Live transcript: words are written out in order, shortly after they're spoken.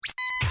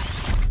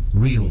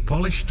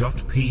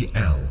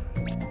realpolish.pl,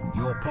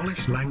 your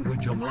Polish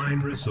language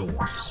online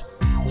resource.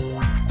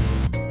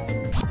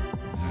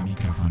 Za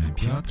mikrofonem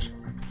Piotr,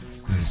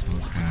 to jest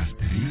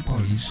podcast Real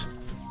Polish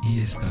i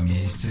jest to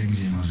miejsce,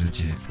 gdzie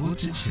możecie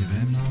uczyć się ze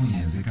mną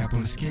języka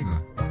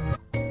polskiego.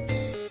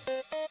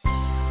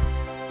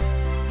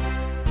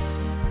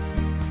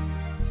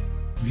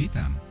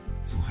 Witam,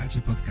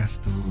 słuchacie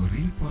podcastu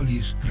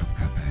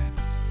realpolish.pl.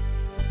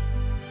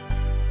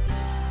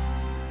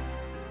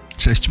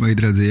 Cześć moi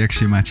drodzy, jak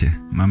się macie?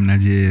 Mam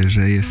nadzieję,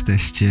 że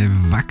jesteście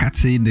w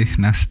wakacyjnych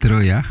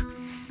nastrojach.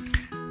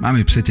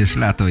 Mamy przecież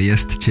lato,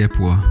 jest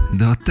ciepło.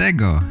 Do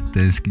tego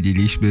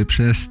tęskniliśmy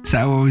przez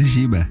całą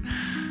zimę.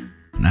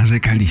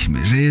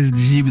 Narzekaliśmy, że jest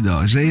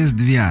zimno, że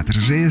jest wiatr,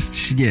 że jest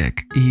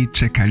śnieg i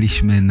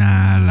czekaliśmy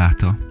na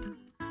lato.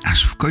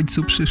 Aż w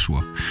końcu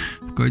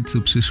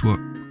przyszło.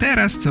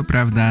 Teraz co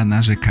prawda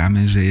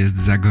narzekamy, że jest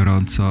za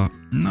gorąco,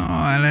 no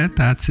ale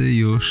tacy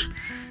już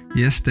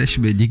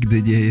jesteśmy,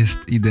 nigdy nie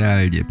jest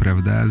idealnie,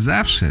 prawda?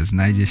 Zawsze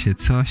znajdzie się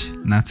coś,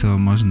 na co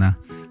można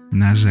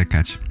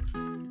narzekać.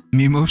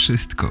 Mimo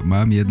wszystko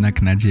mam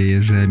jednak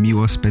nadzieję, że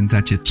miło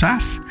spędzacie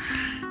czas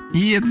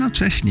i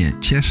jednocześnie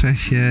cieszę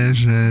się,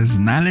 że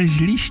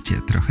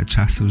znaleźliście trochę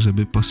czasu,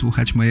 żeby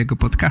posłuchać mojego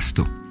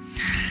podcastu.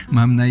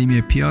 Mam na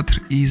imię Piotr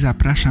i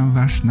zapraszam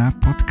Was na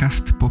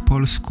podcast po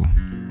polsku.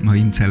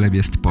 Moim celem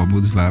jest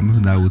pomóc Wam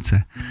w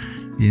nauce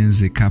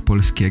języka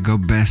polskiego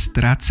bez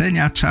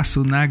tracenia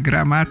czasu na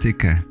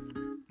gramatykę.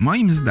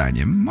 Moim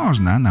zdaniem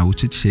można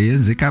nauczyć się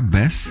języka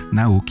bez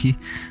nauki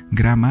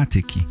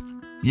gramatyki.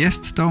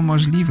 Jest to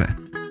możliwe.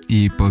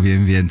 I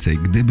powiem więcej,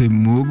 gdybym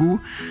mógł,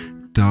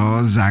 to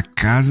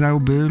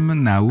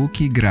zakazałbym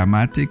nauki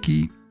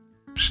gramatyki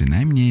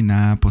przynajmniej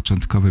na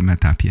początkowym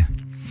etapie.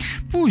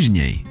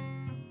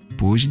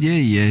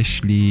 Później,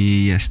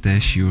 jeśli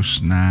jesteś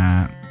już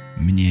na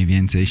mniej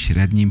więcej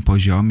średnim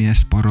poziomie,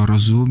 sporo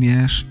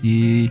rozumiesz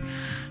i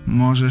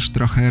możesz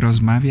trochę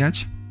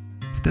rozmawiać,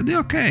 wtedy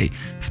okej.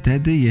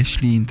 Wtedy,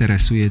 jeśli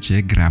interesuje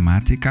Cię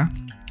gramatyka,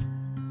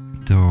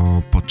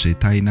 to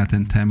poczytaj na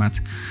ten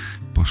temat,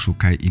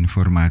 poszukaj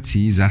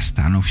informacji,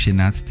 zastanów się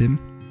nad tym.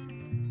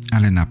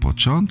 Ale na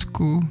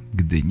początku,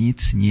 gdy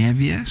nic nie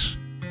wiesz,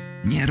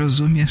 nie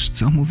rozumiesz,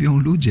 co mówią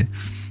ludzie,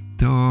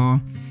 to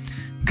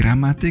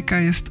gramatyka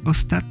jest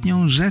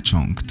ostatnią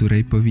rzeczą,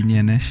 której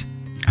powinieneś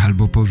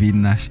albo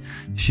powinnaś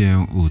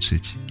się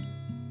uczyć.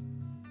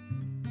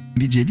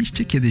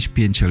 Widzieliście kiedyś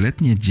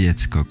 5-letnie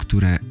dziecko,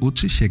 które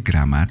uczy się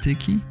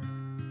gramatyki?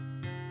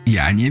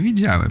 Ja nie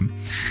widziałem,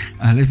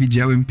 ale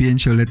widziałem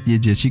 5-letnie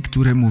dzieci,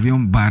 które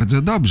mówią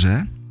bardzo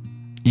dobrze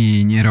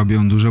i nie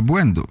robią dużo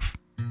błędów.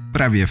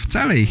 Prawie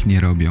wcale ich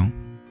nie robią,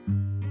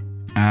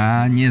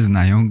 a nie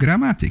znają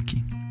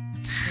gramatyki.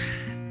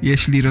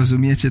 Jeśli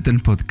rozumiecie ten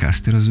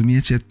podcast,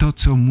 rozumiecie to,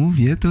 co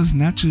mówię, to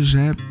znaczy,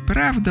 że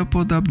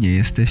prawdopodobnie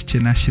jesteście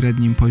na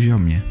średnim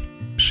poziomie.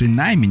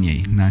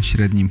 Przynajmniej na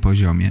średnim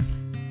poziomie.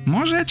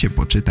 Możecie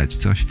poczytać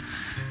coś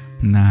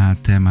na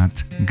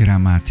temat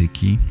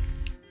gramatyki.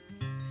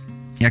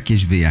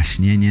 Jakieś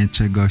wyjaśnienie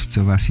czegoś,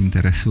 co Was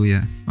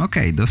interesuje.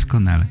 Okej,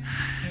 doskonale.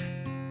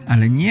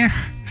 Ale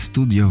niech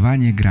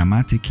studiowanie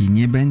gramatyki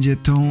nie będzie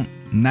tą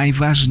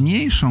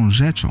najważniejszą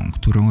rzeczą,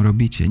 którą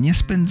robicie. Nie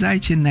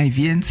spędzajcie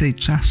najwięcej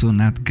czasu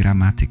nad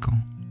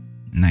gramatyką.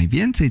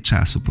 Najwięcej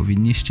czasu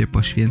powinniście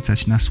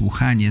poświęcać na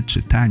słuchanie,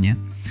 czytanie,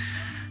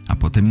 a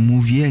potem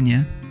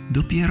mówienie.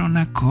 Dopiero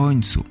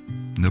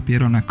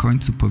na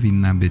końcu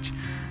powinna być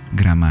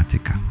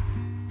gramatyka.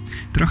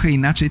 Trochę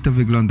inaczej to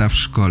wygląda w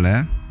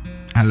szkole,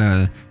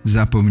 ale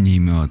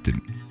zapomnijmy o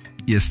tym.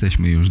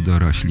 Jesteśmy już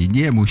dorośli,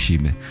 nie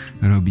musimy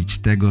robić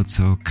tego,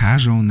 co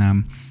każą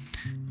nam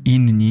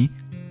inni,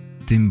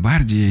 tym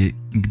bardziej,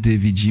 gdy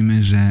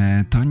widzimy,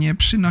 że to nie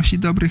przynosi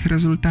dobrych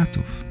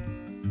rezultatów.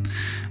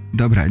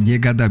 Dobra, nie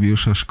gadam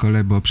już o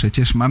szkole, bo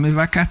przecież mamy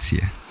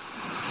wakacje.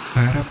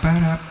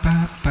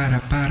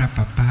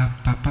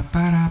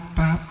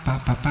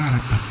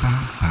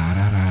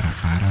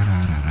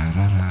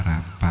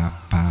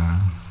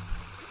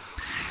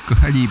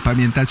 Kochani,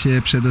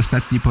 pamiętacie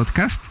przedostatni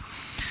podcast?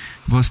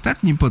 W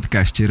ostatnim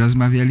podcaście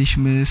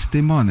rozmawialiśmy z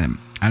Tymonem,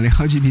 ale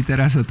chodzi mi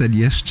teraz o ten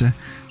jeszcze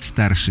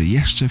starszy,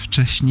 jeszcze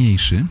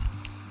wcześniejszy,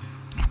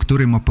 w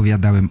którym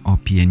opowiadałem o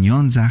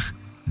pieniądzach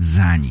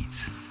za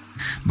nic.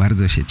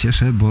 Bardzo się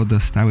cieszę, bo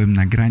dostałem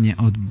nagranie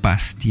od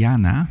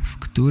Bastiana, w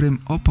którym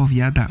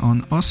opowiada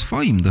on o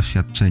swoim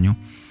doświadczeniu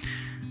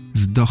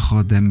z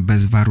dochodem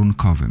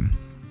bezwarunkowym.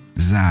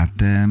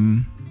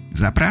 Zatem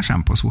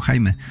zapraszam,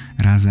 posłuchajmy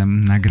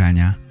razem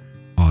nagrania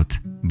od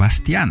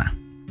Bastiana.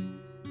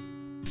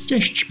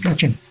 Cześć,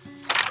 bracie.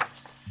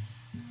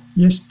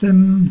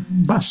 Jestem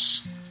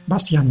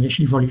Bastian,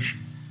 jeśli wolisz.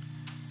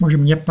 Może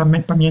mnie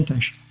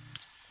pamiętasz.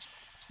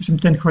 Jestem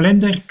ten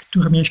Holender,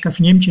 który mieszka w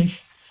Niemczech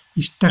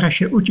i stara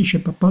się uczyć się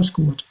po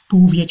polsku od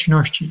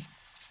półwieczności.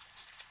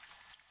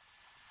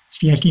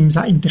 Z wielkim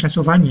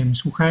zainteresowaniem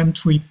słuchałem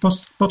twój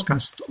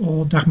podcast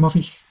o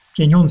darmowych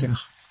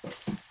pieniądzach.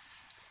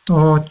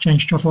 To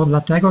częściowo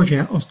dlatego,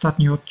 że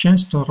ostatnio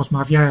często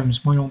rozmawiałem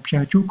z moją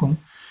przyjaciółką,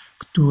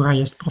 która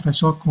jest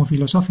profesorką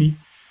filozofii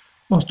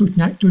o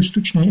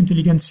sztucznej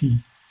inteligencji,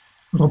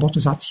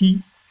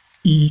 robotyzacji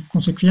i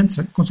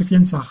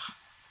konsekwencjach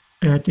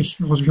tych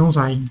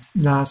rozwiązań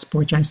dla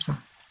społeczeństwa.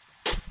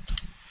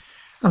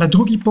 Ale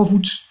drugi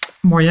powód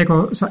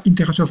mojego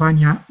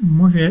zainteresowania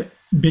może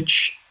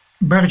być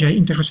bardziej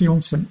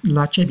interesujący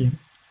dla Ciebie.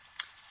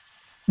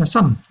 Ja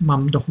sam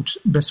mam dochód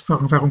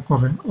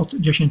bezwarunkowy od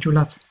 10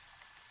 lat.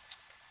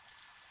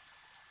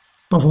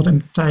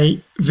 Powodem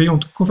tej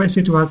wyjątkowej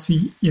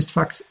sytuacji jest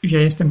fakt, że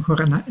jestem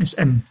chory na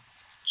SM,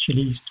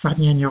 czyli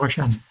stwardnienie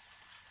rozsiane.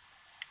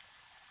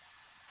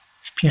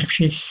 W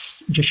pierwszych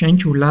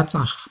 10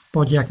 latach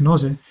po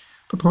diagnozie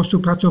po prostu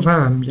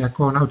pracowałem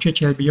jako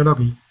nauczyciel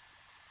biologii,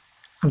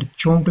 ale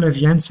ciągle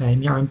więcej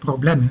miałem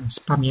problemy z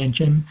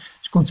pamięciem,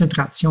 z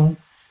koncentracją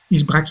i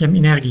z brakiem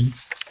energii.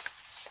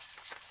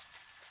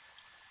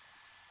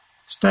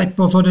 Z tej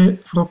powody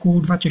w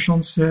roku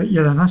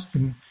 2011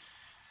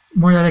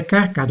 moja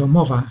lekarka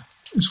domowa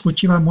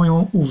zwróciła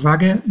moją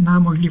uwagę na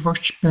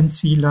możliwość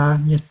pensji dla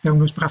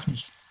niepełnosprawnych.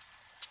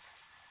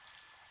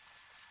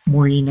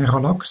 Mój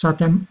neurolog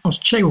zatem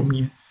ostrzegł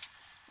mnie,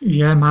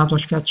 że ma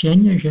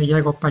doświadczenie, że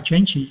jego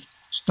pacjenci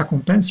z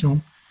taką pensją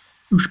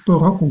już po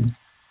roku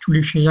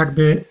czuli się,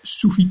 jakby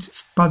sufit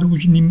wpadł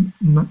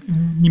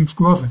nim w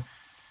głowę,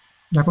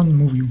 jak on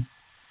mówił.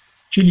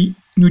 Czyli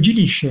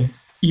nudzili się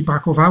i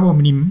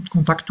brakowało im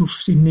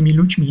kontaktów z innymi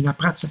ludźmi na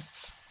pracy.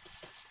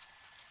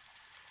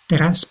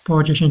 Teraz,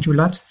 po 10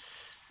 lat,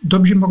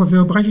 dobrze mogę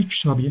wyobrazić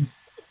sobie,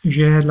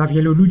 że dla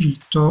wielu ludzi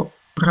to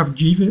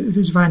prawdziwe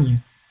wyzwanie.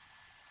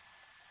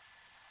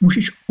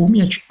 Musisz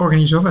umieć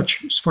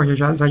organizować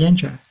swoje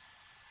zajęcia,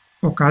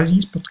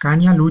 okazji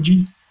spotkania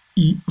ludzi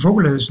i w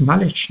ogóle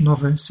znaleźć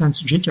nowy sens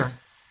życia.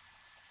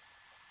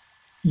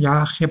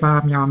 Ja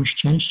chyba miałam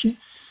szczęście,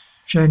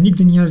 że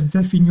nigdy nie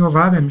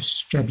zdefiniowałem z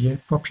siebie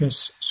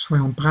poprzez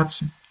swoją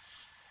pracę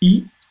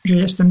i że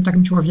jestem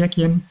takim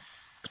człowiekiem,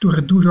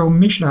 który dużo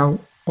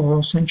myślał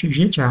o sensie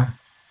życia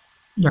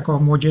jako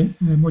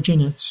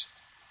młodzieniec.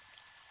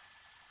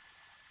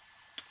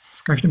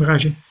 W każdym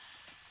razie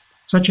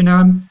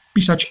zaczynałem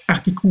pisać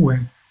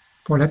artykuły,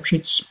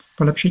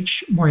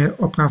 polepszyć moje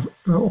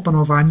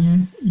opanowanie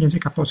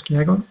języka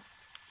polskiego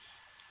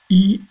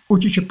i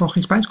uczyć się po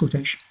hiszpańsku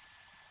też.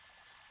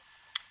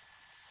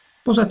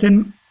 Poza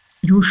tym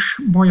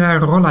już moja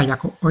rola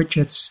jako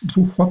ojciec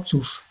 2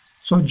 chłopców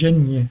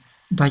codziennie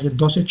daje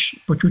dosyć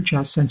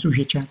poczucia sensu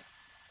życia.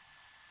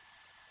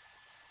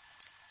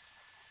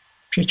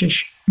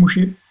 Przecież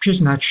muszę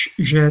przyznać,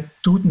 że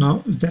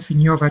trudno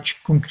zdefiniować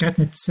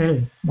konkretny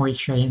cel w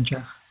moich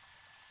zajęciach.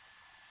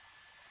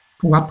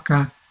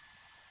 Pułapka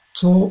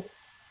to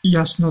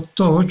jasno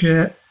to,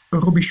 że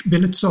robisz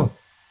byle co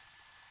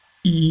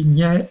i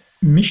nie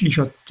myślisz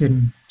o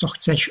tym, co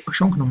chcesz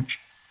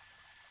osiągnąć.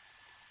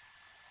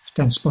 W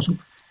ten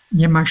sposób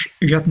nie masz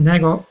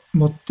żadnego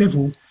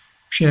motywu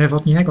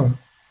przewodniego.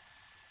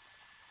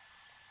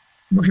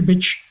 Może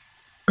być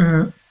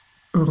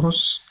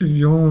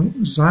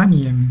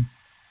rozwiązaniem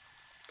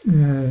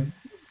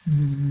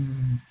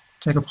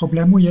tego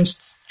problemu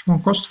jest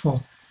członkostwo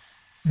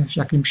w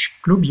jakimś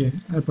klubie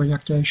albo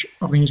jakiejś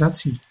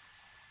organizacji.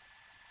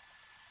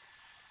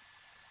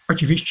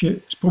 Oczywiście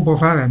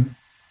spróbowałem,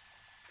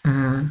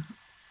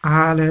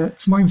 ale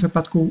w moim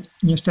wypadku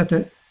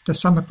niestety te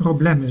same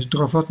problemy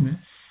zdrowotne,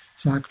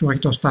 za które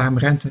dostałem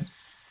rentę,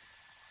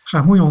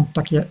 hamują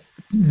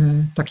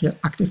takie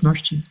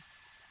aktywności.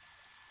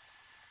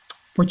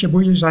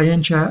 Potrzebuję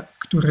zajęcia,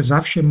 które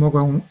zawsze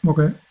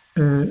mogę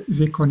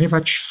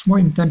wykonywać w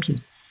moim tempie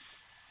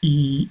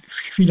i w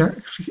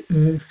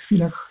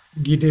chwilach,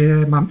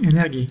 gdy mam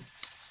energię.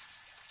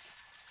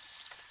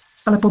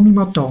 Ale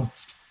pomimo to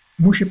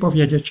muszę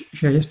powiedzieć,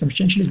 że jestem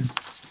szczęśliwy.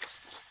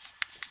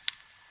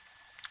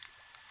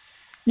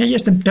 Nie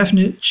jestem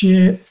pewny,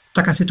 czy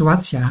taka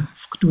sytuacja,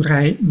 w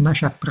której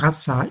nasza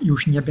praca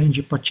już nie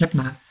będzie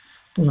potrzebna,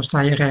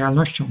 pozostaje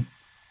realnością.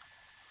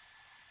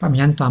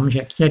 Pamiętam,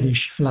 że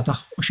kiedyś w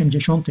latach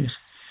 80.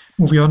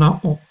 mówiono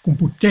o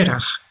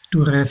komputerach,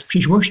 które w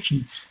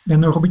przyszłości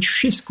będą robić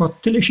wszystko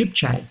tyle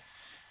szybciej,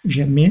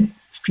 że my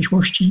w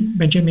przyszłości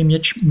będziemy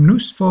mieć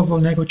mnóstwo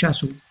wolnego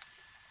czasu.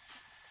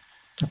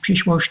 Ta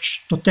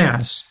przyszłość to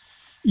teraz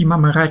i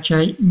mamy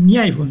raczej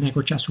mniej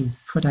wolnego czasu,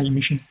 wydaje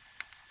mi się.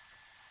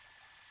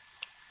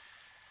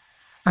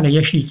 Ale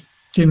jeśli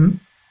tym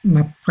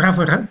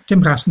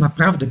raz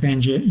naprawdę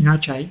będzie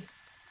inaczej,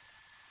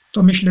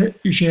 to myślę,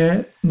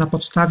 że na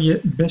podstawie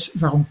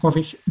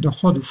bezwarunkowych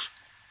dochodów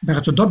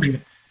bardzo dobrze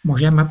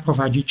możemy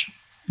prowadzić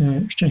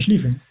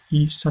szczęśliwe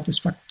i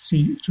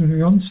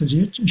satysfakcjonujące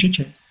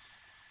życie.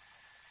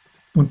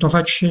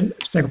 Buntować się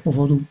z tego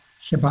powodu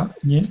chyba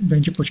nie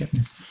będzie potrzebne.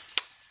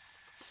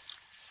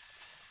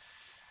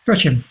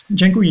 Proszę,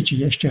 dziękuję Ci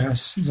jeszcze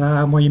raz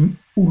za moim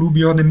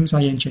ulubionym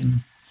zajęciem,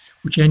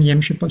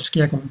 uczeniem się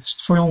polskiego z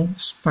Twoją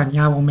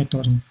wspaniałą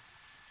metodą.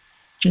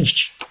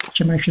 Cześć,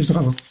 trzymaj się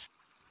zdrowo.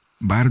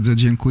 Bardzo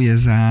dziękuję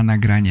za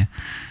nagranie.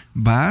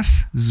 Bas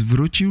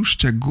zwrócił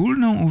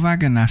szczególną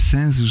uwagę na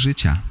sens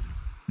życia.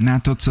 na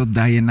to, co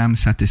daje nam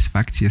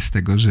satysfakcję z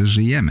tego, że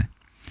żyjemy.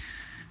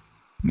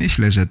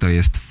 Myślę, że to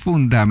jest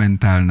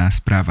fundamentalna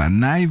sprawa,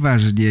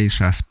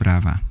 najważniejsza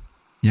sprawa.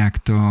 Jak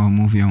to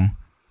mówią,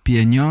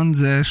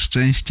 pieniądze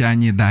szczęścia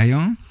nie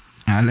dają,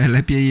 ale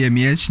lepiej je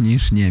mieć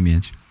niż nie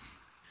mieć.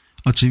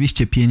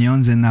 Oczywiście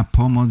pieniądze na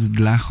pomoc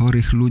dla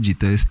chorych ludzi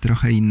to jest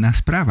trochę inna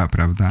sprawa,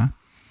 prawda?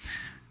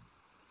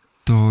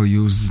 To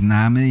już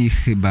znamy i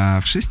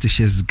chyba wszyscy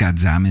się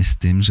zgadzamy z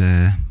tym,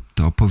 że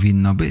to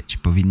powinno być.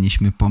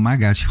 Powinniśmy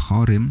pomagać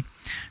chorym,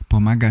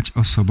 pomagać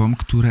osobom,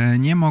 które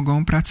nie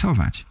mogą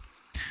pracować.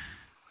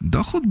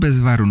 Dochód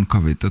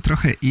bezwarunkowy to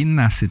trochę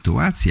inna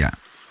sytuacja.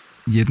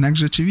 Jednak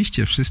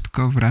rzeczywiście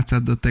wszystko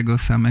wraca do tego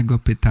samego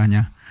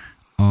pytania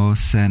o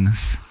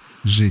sens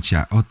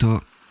życia. O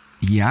to,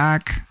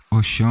 jak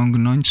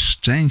osiągnąć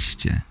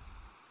szczęście.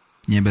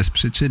 Nie bez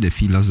przyczyny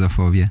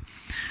filozofowie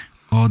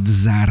od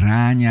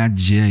zarania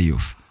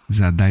dziejów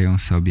zadają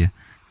sobie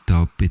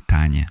to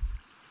pytanie.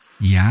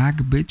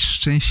 Jak być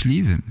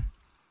szczęśliwym?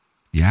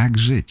 Jak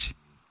żyć,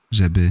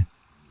 żeby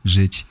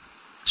żyć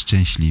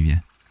szczęśliwie?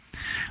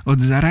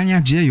 Od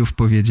zarania dziejów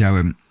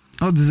powiedziałem.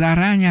 Od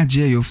zarania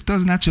dziejów to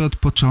znaczy od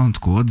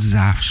początku, od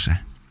zawsze.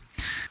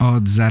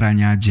 Od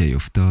zarania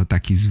dziejów to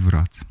taki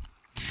zwrot.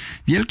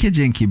 Wielkie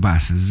dzięki,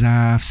 Bas,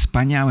 za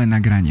wspaniałe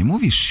nagranie.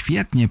 Mówisz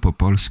świetnie po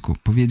polsku.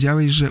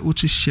 Powiedziałeś, że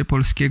uczysz się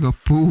polskiego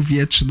pół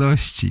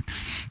wieczności.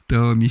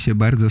 To mi się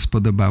bardzo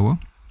spodobało.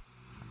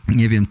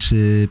 Nie wiem,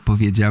 czy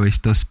powiedziałeś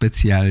to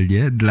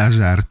specjalnie dla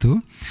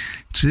żartu,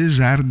 czy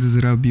żart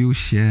zrobił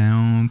się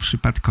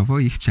przypadkowo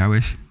i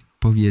chciałeś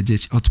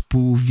powiedzieć od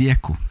pół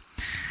wieku.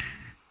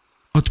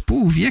 Od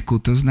pół wieku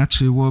to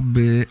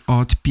znaczyłoby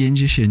od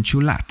 50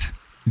 lat.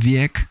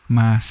 Wiek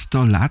ma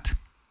 100 lat,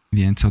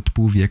 więc od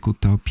pół wieku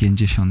to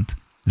 50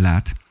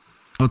 lat.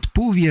 Od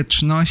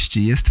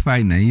półwieczności jest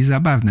fajne i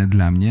zabawne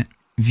dla mnie.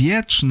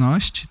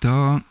 Wieczność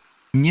to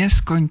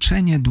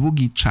nieskończenie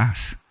długi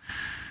czas.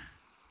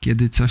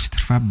 Kiedy coś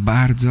trwa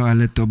bardzo,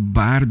 ale to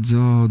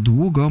bardzo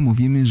długo,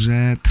 mówimy,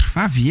 że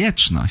trwa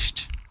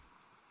wieczność.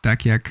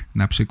 Tak jak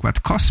na przykład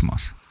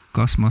kosmos.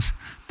 Kosmos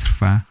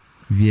trwa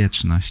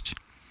wieczność.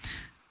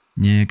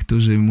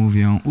 Niektórzy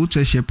mówią,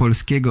 uczę się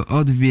polskiego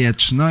od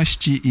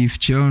wieczności i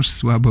wciąż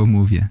słabo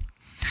mówię.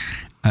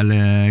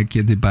 Ale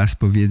kiedy, Bas,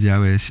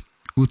 powiedziałeś,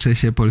 uczę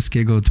się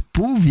polskiego od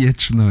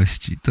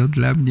półwieczności, to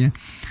dla mnie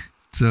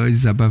coś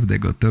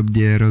zabawnego. To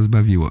mnie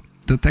rozbawiło.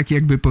 To tak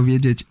jakby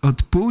powiedzieć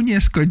od pół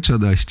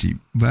nieskończoności.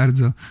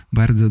 Bardzo,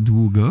 bardzo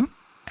długo,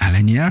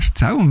 ale nie aż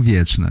całą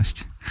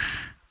wieczność.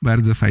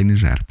 Bardzo fajny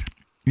żart.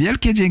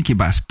 Wielkie dzięki,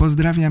 Bas.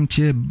 Pozdrawiam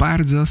Cię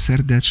bardzo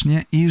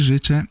serdecznie i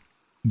życzę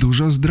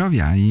dużo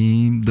zdrowia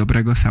i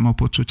dobrego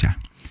samopoczucia.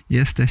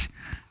 Jesteś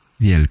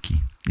wielki.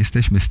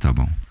 Jesteśmy z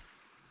Tobą.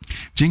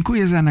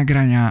 Dziękuję za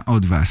nagrania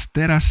od Was.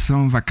 Teraz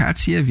są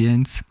wakacje,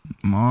 więc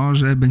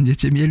może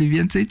będziecie mieli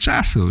więcej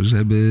czasu,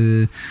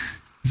 żeby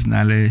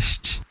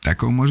znaleźć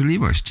taką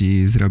możliwość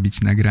i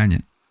zrobić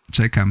nagranie.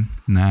 Czekam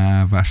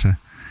na Wasze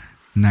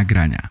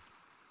nagrania.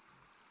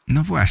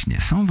 No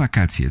właśnie, są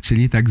wakacje,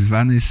 czyli tak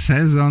zwany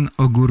sezon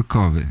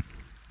ogórkowy.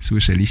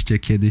 Słyszeliście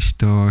kiedyś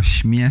to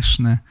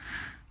śmieszne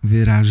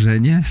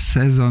wyrażenie?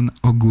 Sezon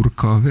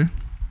ogórkowy.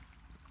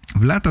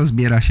 W lato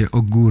zbiera się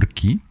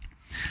ogórki,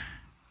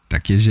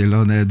 takie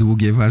zielone,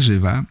 długie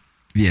warzywa.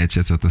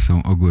 Wiecie, co to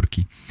są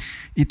ogórki.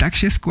 I tak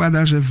się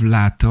składa, że w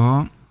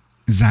lato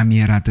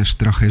zamiera też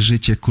trochę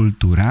życie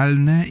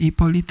kulturalne i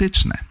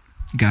polityczne.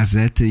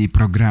 Gazety i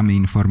programy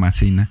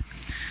informacyjne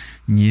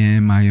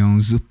nie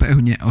mają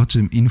zupełnie o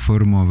czym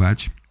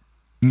informować.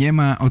 Nie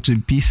ma o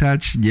czym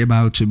pisać, nie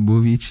ma o czym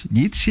mówić.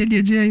 Nic się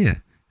nie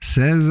dzieje.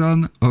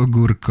 Sezon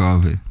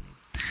ogórkowy.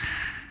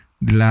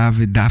 Dla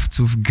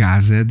wydawców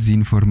gazet z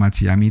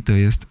informacjami to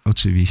jest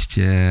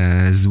oczywiście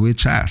zły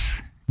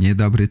czas,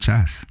 niedobry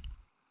czas.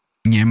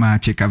 Nie ma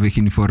ciekawych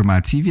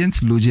informacji,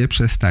 więc ludzie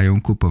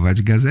przestają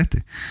kupować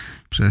gazety.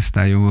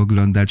 Przestają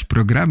oglądać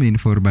programy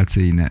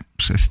informacyjne.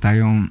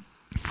 Przestają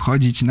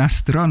wchodzić na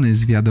strony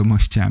z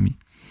wiadomościami.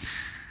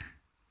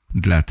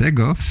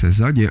 Dlatego w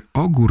sezonie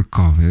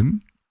ogórkowym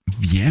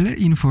wiele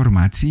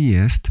informacji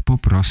jest po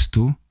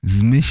prostu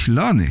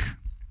zmyślonych.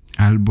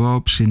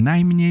 Albo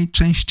przynajmniej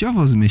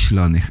częściowo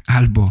zmyślonych,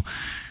 albo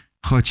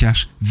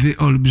chociaż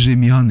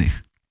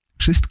wyolbrzymionych.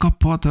 Wszystko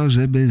po to,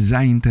 żeby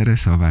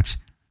zainteresować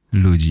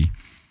ludzi.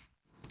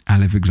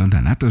 Ale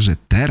wygląda na to, że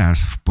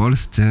teraz w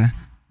Polsce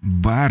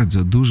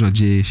bardzo dużo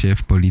dzieje się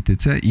w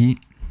polityce i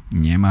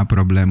nie ma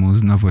problemu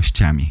z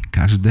nowościami.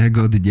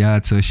 Każdego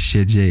dnia coś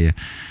się dzieje.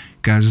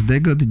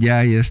 Każdego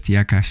dnia jest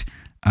jakaś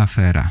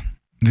afera.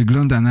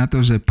 Wygląda na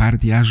to, że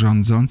partia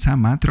rządząca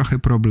ma trochę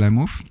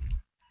problemów,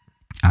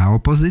 a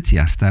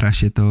opozycja stara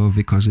się to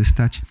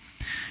wykorzystać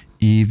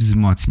i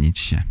wzmocnić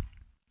się.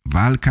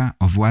 Walka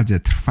o władzę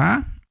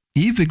trwa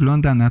i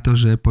wygląda na to,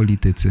 że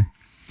politycy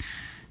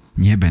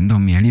nie będą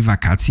mieli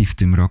wakacji w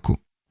tym roku.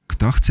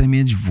 Kto chce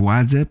mieć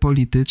władzę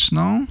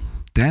polityczną,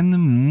 ten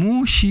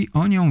musi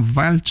o nią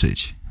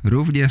walczyć,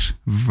 również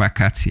w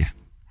wakacje.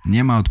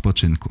 Nie ma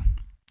odpoczynku.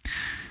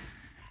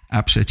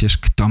 A przecież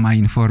kto ma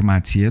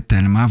informacje,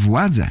 ten ma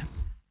władzę.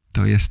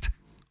 To jest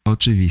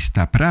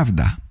oczywista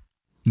prawda.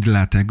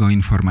 Dlatego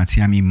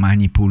informacjami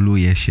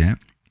manipuluje się.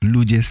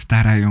 Ludzie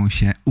starają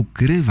się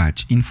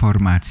ukrywać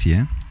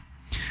informacje,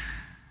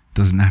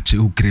 to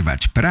znaczy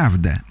ukrywać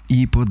prawdę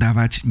i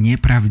podawać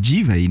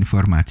nieprawdziwe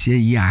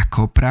informacje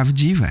jako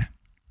prawdziwe.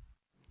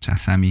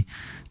 Czasami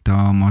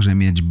to może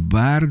mieć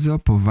bardzo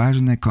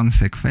poważne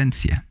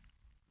konsekwencje.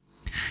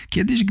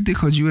 Kiedyś, gdy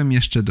chodziłem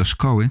jeszcze do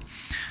szkoły,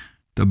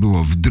 to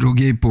było w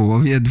drugiej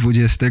połowie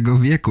XX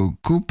wieku,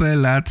 kupę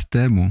lat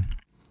temu.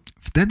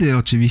 Wtedy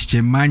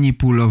oczywiście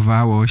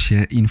manipulowało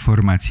się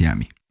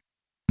informacjami.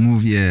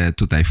 Mówię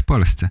tutaj w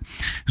Polsce.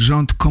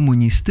 Rząd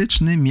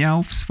komunistyczny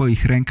miał w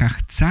swoich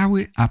rękach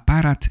cały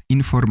aparat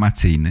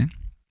informacyjny.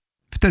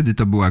 Wtedy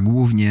to była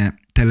głównie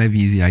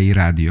telewizja i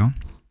radio.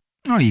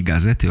 No i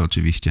gazety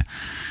oczywiście.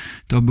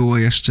 To było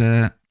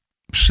jeszcze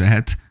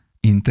przed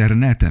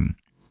internetem.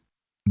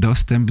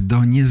 Dostęp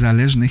do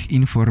niezależnych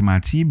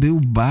informacji był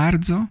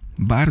bardzo,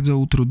 bardzo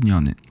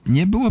utrudniony.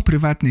 Nie było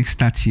prywatnych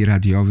stacji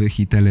radiowych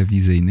i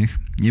telewizyjnych,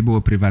 nie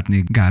było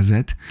prywatnych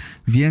gazet,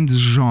 więc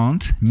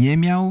rząd nie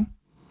miał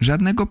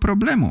żadnego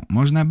problemu.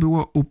 Można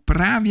było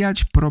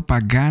uprawiać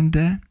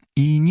propagandę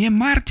i nie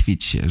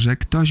martwić się, że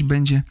ktoś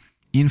będzie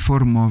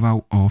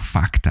informował o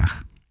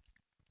faktach,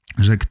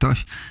 że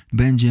ktoś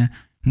będzie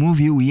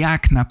mówił,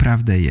 jak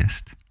naprawdę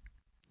jest.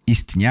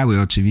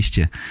 Istniały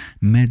oczywiście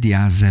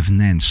media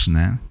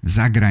zewnętrzne,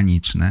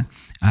 zagraniczne,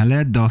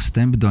 ale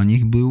dostęp do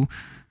nich był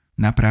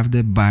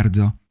naprawdę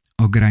bardzo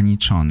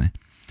ograniczony.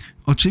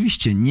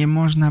 Oczywiście nie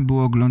można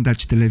było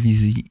oglądać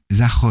telewizji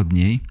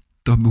zachodniej,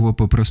 to było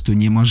po prostu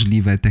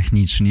niemożliwe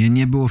technicznie,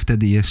 nie było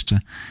wtedy jeszcze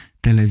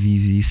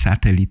telewizji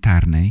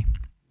satelitarnej.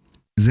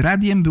 Z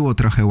radiem było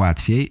trochę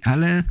łatwiej,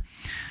 ale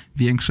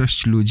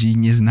większość ludzi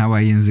nie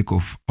znała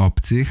języków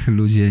obcych,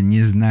 ludzie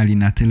nie znali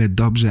na tyle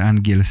dobrze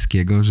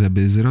angielskiego,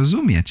 żeby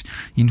zrozumieć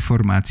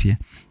informacje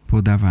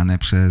podawane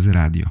przez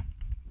radio.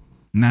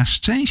 Na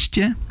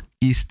szczęście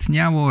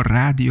istniało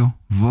Radio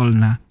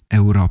Wolna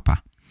Europa.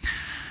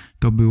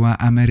 To była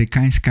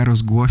amerykańska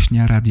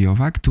rozgłośnia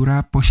radiowa,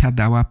 która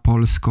posiadała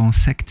polską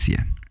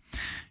sekcję.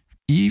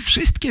 I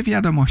wszystkie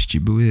wiadomości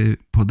były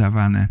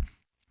podawane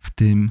w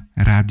tym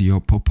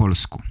radio po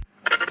polsku.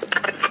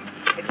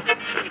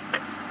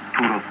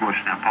 Tu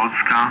rozgłośnia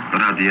Polska,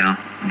 Radia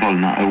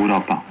Wolna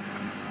Europa.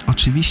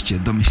 Oczywiście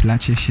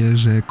domyślacie się,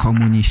 że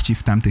komuniści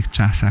w tamtych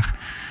czasach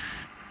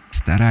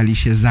starali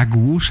się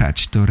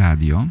zagłuszać to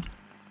radio,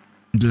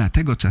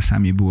 dlatego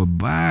czasami było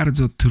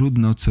bardzo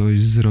trudno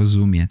coś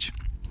zrozumieć.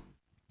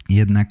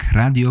 Jednak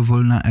Radio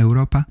Wolna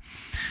Europa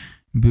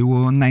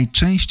było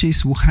najczęściej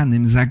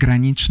słuchanym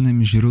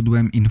zagranicznym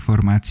źródłem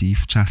informacji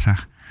w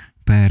czasach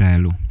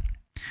PRL-u.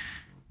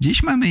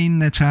 Dziś mamy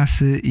inne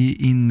czasy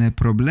i inne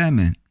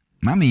problemy.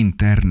 Mamy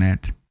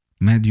internet,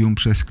 medium,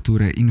 przez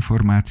które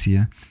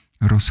informacje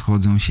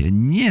rozchodzą się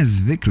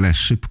niezwykle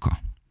szybko.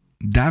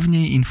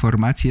 Dawniej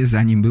informacje,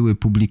 zanim były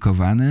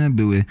publikowane,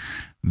 były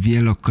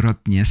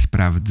wielokrotnie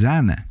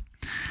sprawdzane.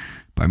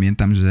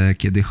 Pamiętam, że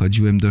kiedy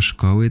chodziłem do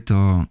szkoły,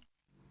 to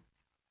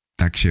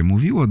tak się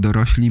mówiło,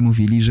 dorośli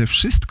mówili, że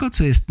wszystko,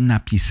 co jest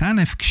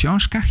napisane w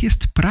książkach,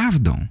 jest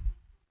prawdą.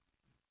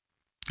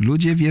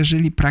 Ludzie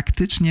wierzyli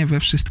praktycznie we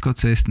wszystko,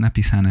 co jest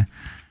napisane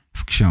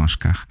w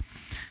książkach.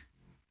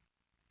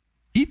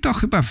 I to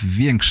chyba w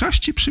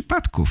większości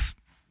przypadków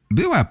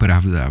była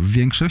prawda. W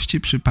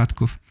większości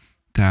przypadków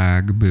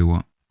tak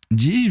było.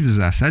 Dziś w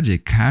zasadzie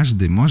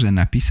każdy może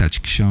napisać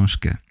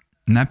książkę.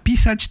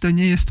 Napisać to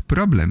nie jest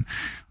problem.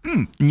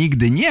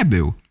 Nigdy nie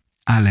był.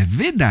 Ale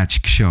wydać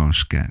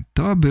książkę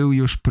to był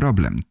już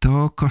problem.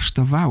 To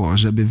kosztowało.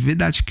 Żeby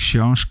wydać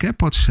książkę,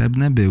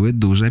 potrzebne były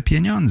duże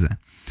pieniądze.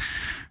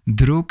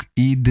 Druk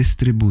i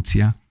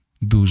dystrybucja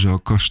dużo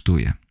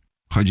kosztuje.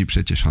 Chodzi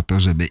przecież o to,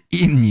 żeby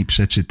inni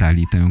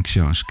przeczytali tę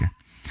książkę.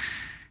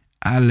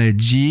 Ale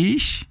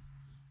dziś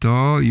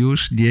to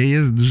już nie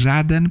jest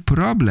żaden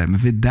problem.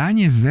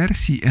 Wydanie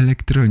wersji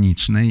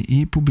elektronicznej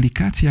i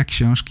publikacja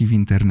książki w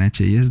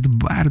internecie jest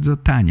bardzo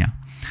tania.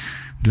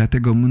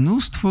 Dlatego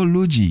mnóstwo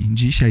ludzi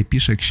dzisiaj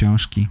pisze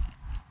książki,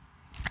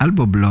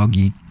 albo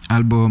blogi,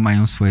 albo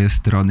mają swoje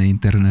strony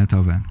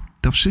internetowe.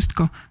 To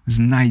wszystko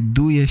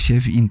znajduje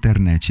się w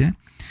internecie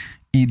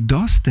i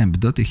dostęp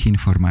do tych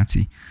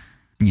informacji,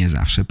 nie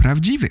zawsze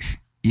prawdziwych,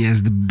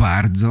 jest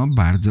bardzo,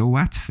 bardzo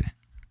łatwy.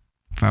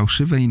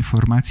 Fałszywe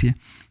informacje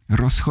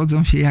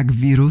rozchodzą się jak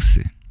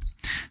wirusy.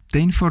 Te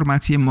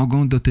informacje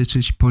mogą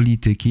dotyczyć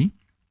polityki,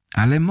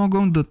 ale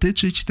mogą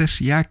dotyczyć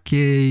też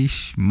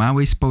jakiejś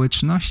małej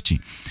społeczności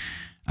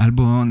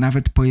albo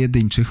nawet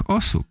pojedynczych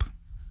osób.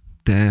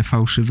 Te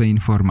fałszywe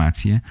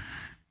informacje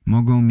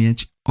mogą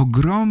mieć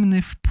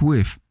ogromny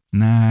wpływ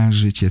na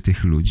życie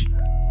tych ludzi.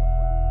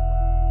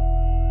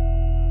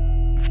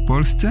 W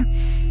Polsce,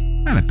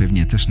 ale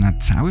pewnie też na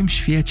całym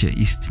świecie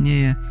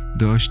istnieje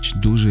dość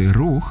duży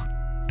ruch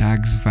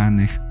tak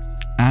zwanych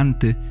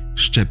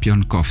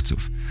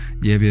antyszczepionkowców.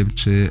 Nie wiem,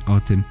 czy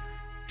o tym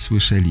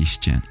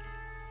słyszeliście.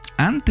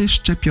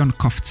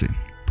 Antyszczepionkowcy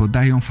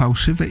podają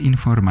fałszywe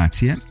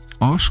informacje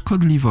o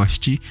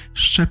szkodliwości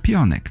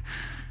szczepionek.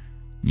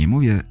 Nie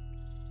mówię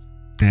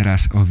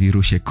teraz o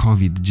wirusie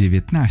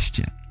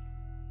COVID-19.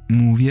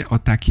 Mówię o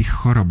takich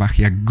chorobach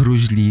jak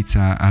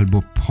gruźlica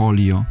albo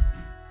polio.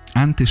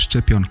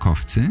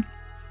 Antyszczepionkowcy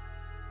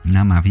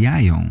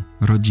namawiają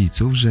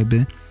rodziców,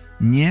 żeby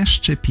nie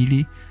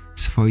szczepili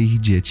swoich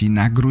dzieci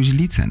na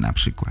gruźlicę na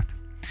przykład.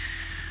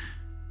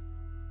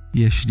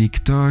 Jeśli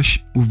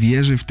ktoś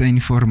uwierzy w te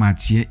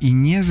informacje i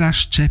nie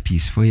zaszczepi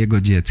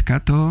swojego dziecka,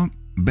 to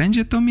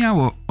będzie to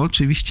miało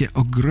oczywiście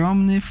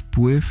ogromny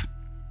wpływ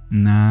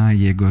na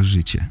jego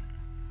życie.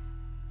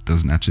 To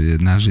znaczy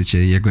na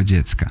życie jego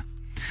dziecka.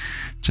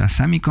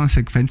 Czasami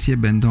konsekwencje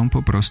będą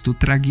po prostu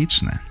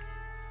tragiczne.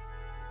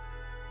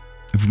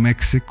 W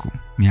Meksyku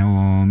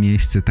miało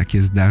miejsce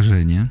takie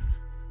zdarzenie,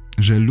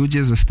 że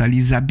ludzie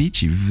zostali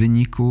zabici w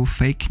wyniku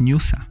fake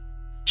newsa,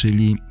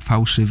 czyli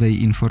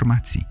fałszywej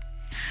informacji.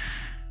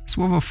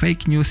 Słowo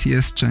fake news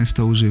jest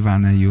często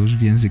używane już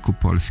w języku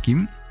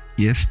polskim.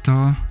 Jest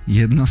to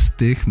jedno z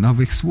tych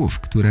nowych słów,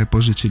 które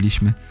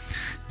pożyczyliśmy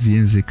z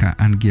języka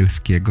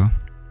angielskiego.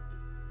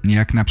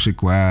 Jak na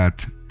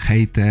przykład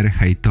hejter,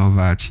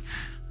 hejtować,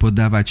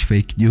 podawać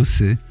fake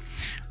newsy.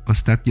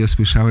 Ostatnio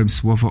słyszałem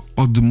słowo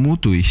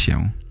odmutuj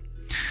się,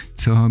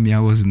 co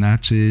miało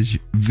znaczyć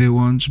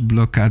wyłącz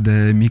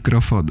blokadę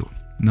mikrofonu.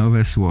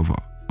 Nowe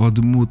słowo,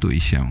 odmutuj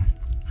się.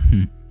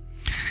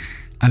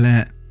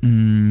 Ale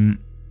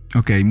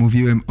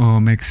mówiłem o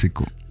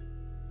Meksyku.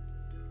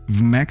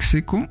 W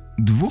Meksyku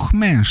 2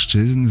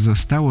 mężczyzn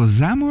zostało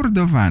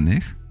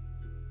zamordowanych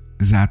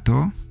za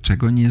to,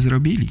 czego nie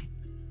zrobili.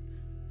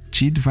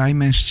 Ci 2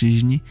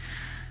 mężczyźni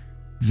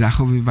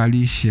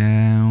zachowywali się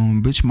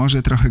być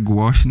może trochę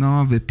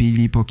głośno,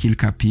 wypili po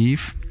kilka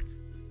piw,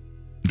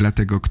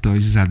 dlatego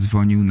ktoś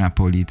zadzwonił na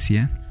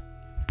policję.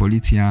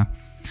 Policja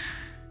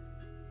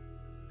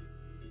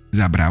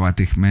zabrała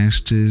tych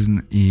mężczyzn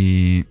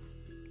i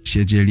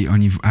siedzieli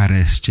oni w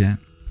areszcie.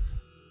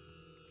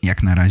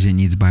 Jak na razie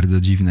nic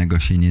bardzo dziwnego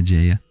się nie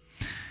dzieje.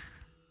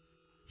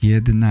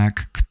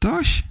 Jednak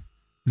ktoś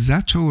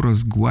zaczął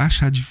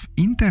rozgłaszać w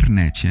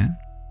internecie,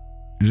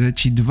 że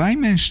ci 2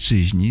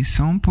 mężczyźni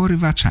są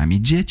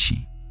porywaczami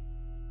dzieci.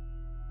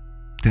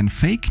 Ten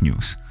fake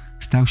news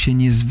stał się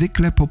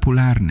niezwykle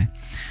popularny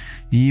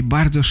i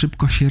bardzo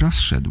szybko się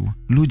rozszedł.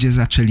 Ludzie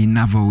zaczęli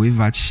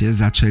nawoływać się,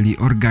 zaczęli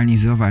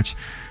organizować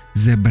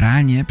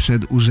zebranie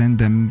przed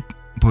urzędem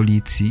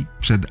policji,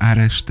 przed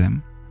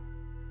aresztem.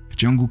 W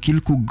ciągu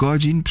kilku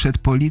godzin przed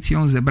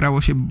policją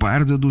zebrało się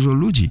bardzo dużo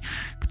ludzi,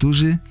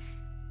 którzy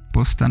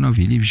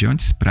postanowili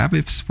wziąć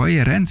sprawy w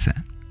swoje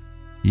ręce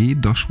i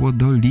doszło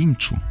do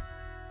linczu.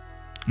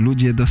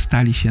 Ludzie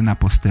dostali się na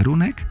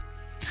posterunek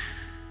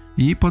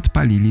i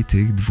podpalili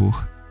tych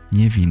 2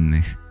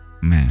 niewinnych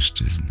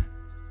mężczyzn.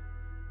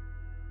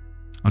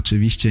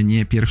 Oczywiście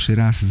nie pierwszy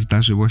raz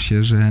zdarzyło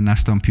się, że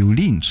nastąpił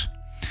lincz,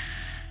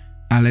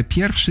 ale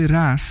pierwszy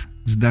raz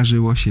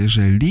zdarzyło się,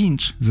 że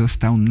lincz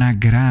został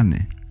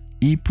nagrany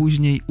i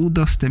później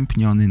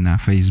udostępniony na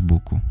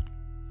Facebooku.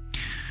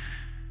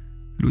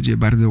 Ludzie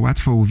bardzo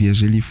łatwo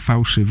uwierzyli w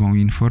fałszywą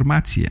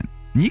informację.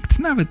 Nikt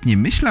nawet nie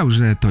myślał,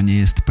 że to nie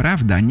jest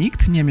prawda.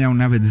 Nikt nie miał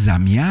nawet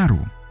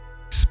zamiaru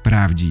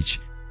sprawdzić,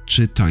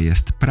 czy to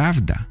jest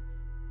prawda.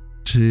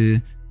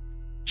 Czy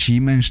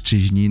ci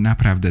mężczyźni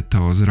naprawdę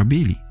to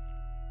zrobili.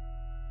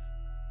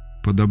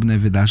 Podobne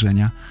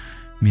wydarzenia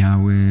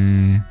miały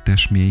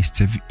też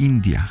miejsce w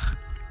Indiach.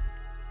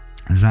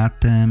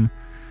 Zatem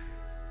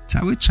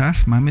cały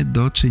czas mamy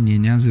do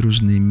czynienia z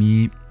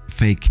różnymi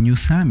fake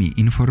newsami,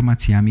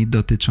 informacjami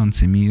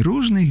dotyczącymi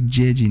różnych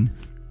dziedzin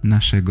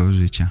naszego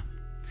życia.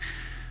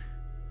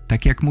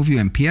 Tak jak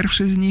mówiłem,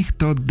 pierwszy z nich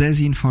to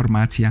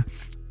dezinformacja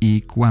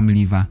i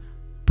kłamliwa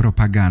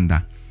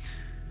propaganda.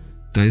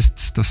 To jest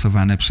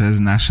stosowane przez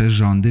nasze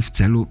rządy w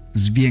celu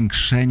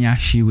zwiększenia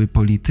siły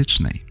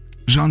politycznej.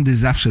 Rządy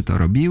zawsze to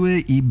robiły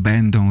i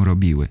będą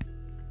robiły.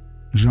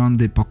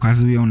 Rządy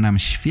pokazują nam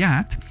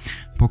świat,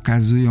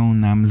 pokazują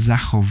nam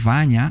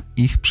zachowania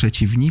ich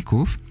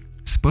przeciwników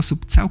w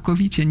sposób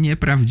całkowicie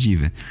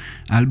nieprawdziwy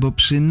albo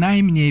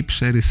przynajmniej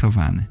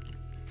przerysowany.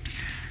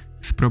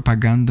 Z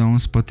propagandą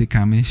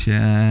spotykamy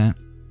się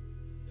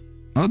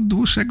od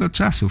dłuższego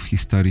czasu w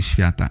historii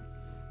świata.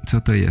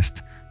 Co to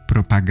jest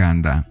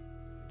propaganda?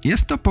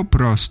 Jest to po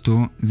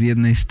prostu z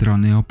jednej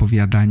strony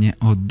opowiadanie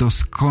o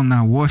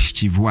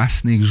doskonałości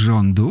własnych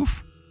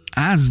rządów,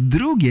 a z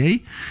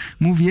drugiej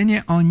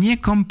mówienie o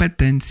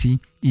niekompetencji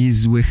i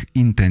złych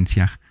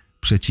intencjach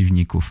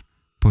przeciwników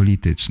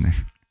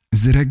politycznych.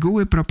 Z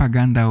reguły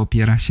propaganda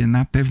opiera się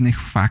na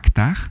pewnych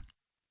faktach,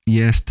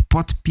 jest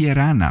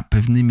podpierana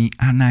pewnymi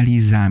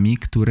analizami,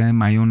 które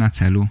mają na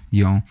celu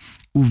ją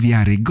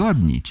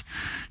uwiarygodnić,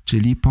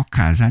 czyli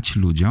pokazać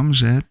ludziom,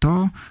 że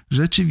to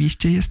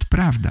rzeczywiście jest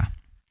prawda.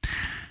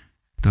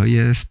 To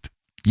jest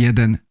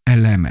jeden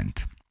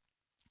element.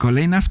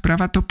 Kolejna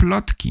sprawa to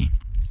plotki.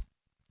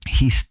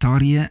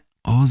 Historie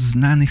o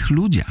znanych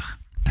ludziach.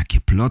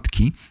 Takie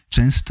plotki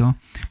często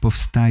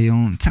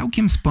powstają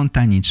całkiem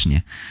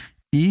spontanicznie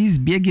i z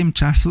biegiem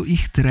czasu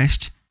ich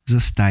treść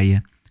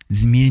zostaje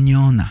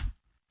zmieniona.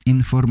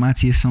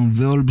 informacje są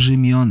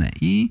wyolbrzymione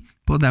i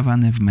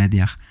podawane w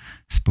mediach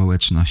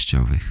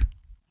społecznościowych.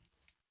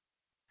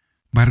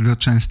 Bardzo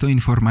często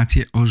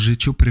informacje o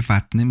życiu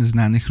prywatnym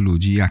znanych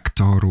ludzi,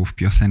 aktorów,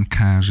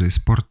 piosenkarzy,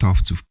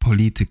 sportowców,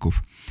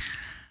 polityków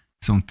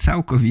są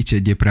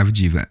całkowicie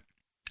nieprawdziwe.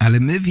 Ale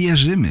my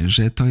wierzymy,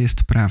 że to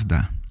jest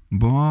prawda,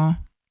 bo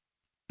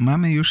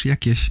mamy już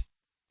jakieś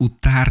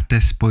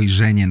utarte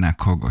spojrzenie na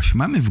kogoś.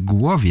 Mamy w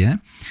głowie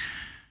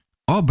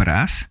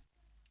obraz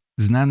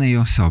znanej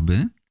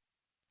osoby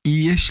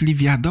i jeśli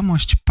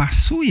wiadomość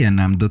pasuje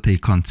nam do tej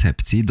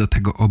koncepcji, do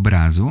tego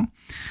obrazu,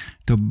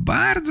 to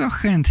bardzo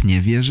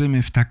chętnie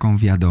wierzymy w taką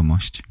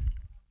wiadomość.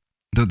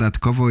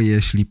 Dodatkowo,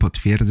 jeśli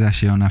potwierdza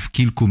się ona w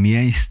kilku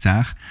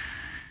miejscach,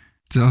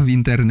 co w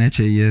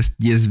internecie jest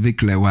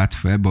niezwykle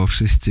łatwe, bo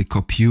wszyscy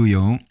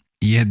kopiują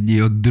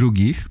jedni od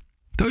drugich,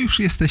 to już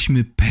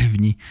jesteśmy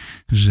pewni,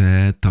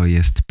 że to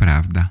jest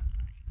prawda.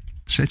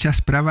 Trzecia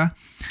sprawa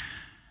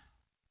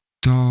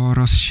to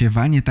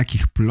rozsiewanie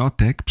takich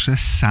plotek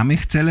przez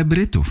samych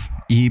celebrytów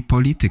i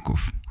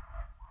polityków.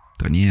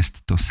 To nie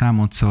jest to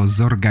samo, co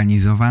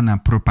zorganizowana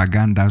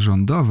propaganda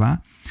rządowa.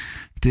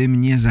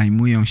 Tym nie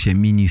zajmują się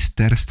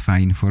Ministerstwa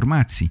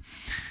Informacji.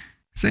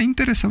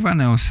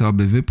 Zainteresowane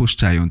osoby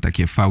wypuszczają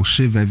takie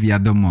fałszywe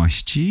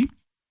wiadomości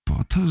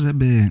po to,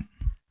 żeby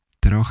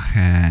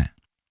trochę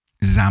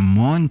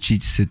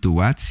zamącić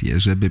sytuację,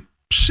 żeby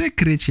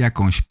przykryć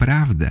jakąś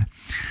prawdę,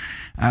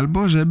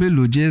 albo żeby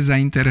ludzie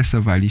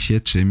zainteresowali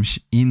się czymś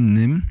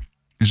innym,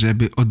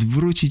 żeby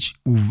odwrócić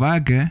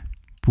uwagę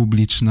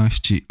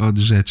publiczności od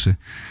rzeczy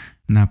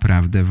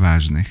naprawdę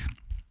ważnych.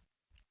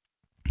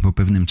 Po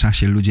pewnym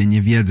czasie ludzie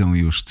nie wiedzą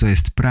już, co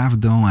jest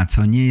prawdą, a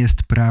co nie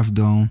jest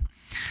prawdą.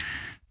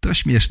 To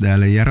śmieszne,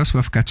 ale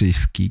Jarosław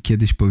Kaczyński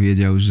kiedyś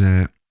powiedział,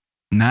 że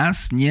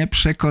nas nie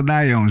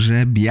przekonają,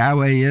 że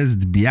białe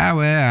jest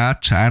białe, a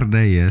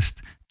czarne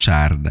jest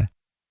czarne.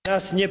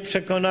 Nas nie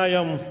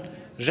przekonają,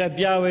 że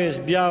białe jest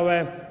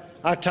białe,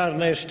 a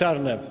czarne jest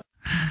czarne.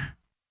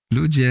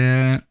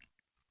 Ludzie,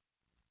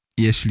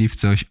 jeśli w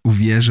coś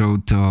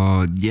uwierzą,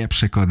 to nie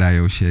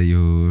przekonają się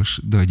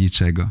już do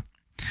niczego.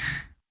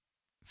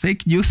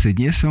 Fake newsy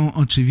nie są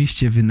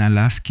oczywiście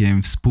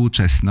wynalazkiem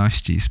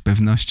współczesności. Z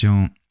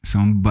pewnością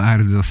są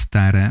bardzo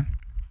stare.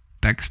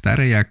 Tak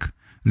stare jak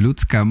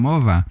ludzka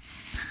mowa.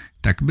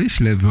 Tak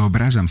myślę,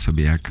 wyobrażam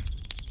sobie, jak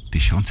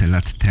tysiące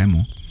lat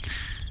temu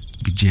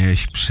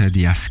gdzieś przed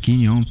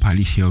jaskinią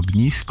pali się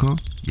ognisko,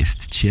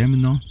 jest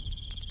ciemno,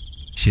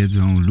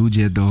 siedzą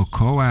ludzie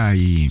dookoła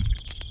i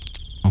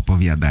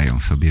opowiadają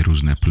sobie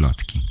różne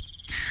plotki.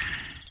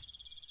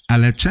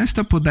 Ale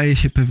często podaje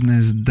się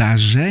pewne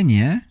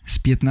zdarzenie z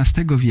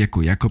XV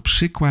wieku jako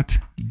przykład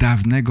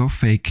dawnego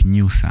fake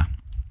newsa.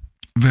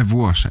 We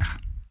Włoszech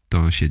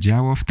to się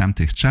działo w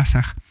tamtych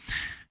czasach.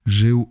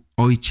 Żył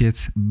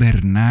ojciec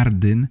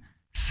Bernardyn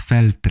z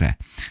Feltre.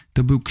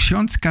 To był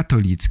ksiądz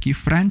katolicki,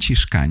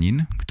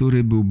 franciszkanin,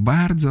 który był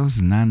bardzo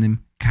znanym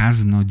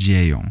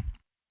kaznodzieją.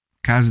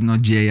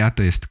 Kaznodzieja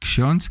to jest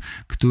ksiądz,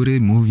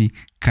 który mówi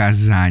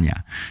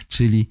kazania,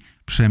 czyli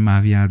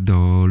przemawia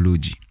do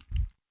ludzi.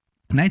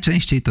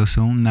 Najczęściej to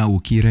są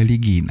nauki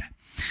religijne.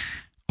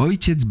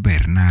 Ojciec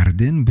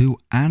Bernardyn był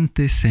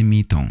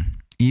antysemitą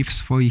i w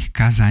swoich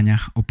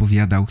kazaniach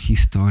opowiadał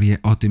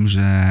historię o tym,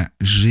 że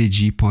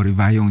Żydzi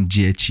porywają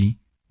dzieci,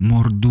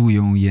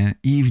 mordują je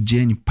i w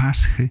dzień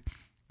Paschy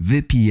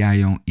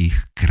wypijają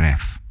ich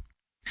krew.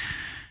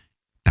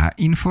 Ta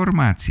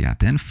informacja,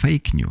 ten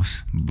fake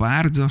news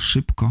bardzo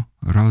szybko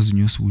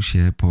rozniósł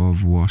się po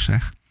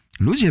Włoszech.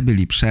 Ludzie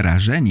byli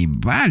przerażeni,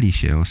 bali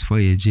się o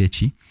swoje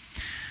dzieci.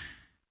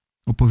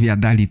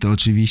 Opowiadali to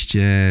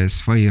oczywiście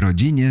swojej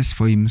rodzinie,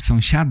 swoim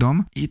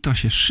sąsiadom i to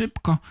się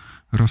szybko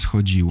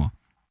rozchodziło.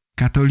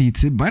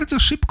 Katolicy bardzo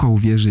szybko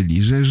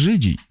uwierzyli, że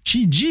Żydzi,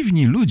 ci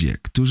dziwni ludzie,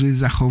 którzy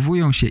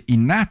zachowują się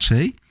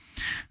inaczej,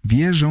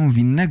 wierzą w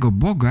innego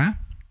Boga,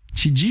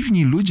 ci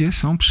dziwni ludzie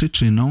są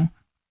przyczyną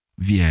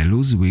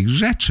wielu złych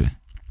rzeczy.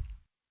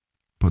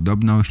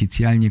 Podobno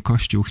oficjalnie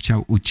Kościół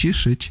chciał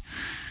uciszyć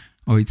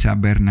ojca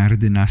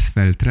Bernardyna z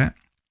Feltre,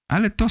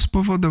 ale to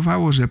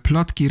spowodowało, że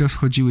plotki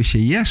rozchodziły się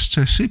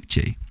jeszcze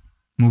szybciej.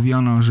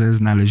 Mówiono, że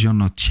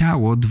znaleziono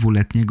ciało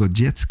 2-letniego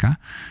dziecka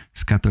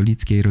z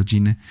katolickiej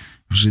rodziny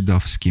w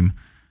żydowskim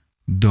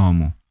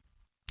domu.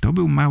 To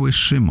był mały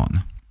Szymon.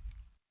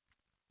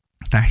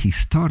 Ta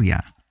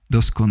historia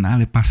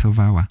doskonale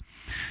pasowała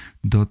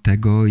do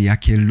tego,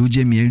 jakie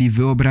ludzie mieli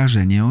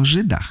wyobrażenie o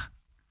Żydach.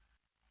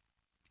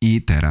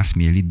 I teraz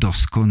mieli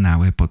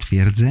doskonałe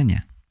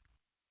potwierdzenie.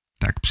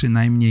 Tak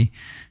przynajmniej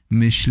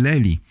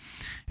myśleli.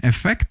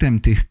 Efektem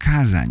tych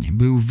kazań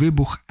był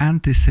wybuch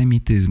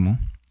antysemityzmu.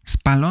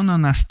 Spalono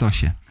na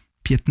stosie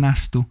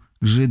 15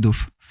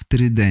 Żydów w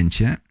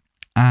Trydencie,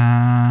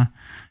 a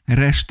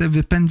resztę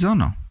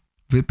wypędzono.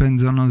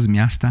 Wypędzono z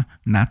miasta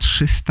na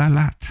 300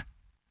 lat.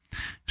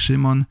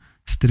 Szymon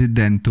z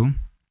Trydentu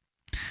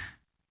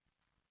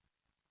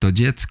to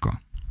dziecko.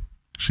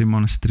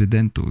 Szymon z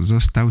Trydentu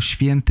został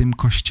świętym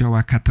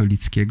Kościoła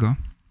katolickiego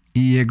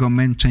i jego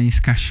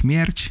męczeńska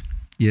śmierć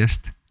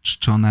jest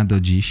czczona do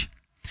dziś.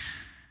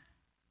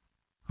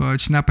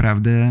 choć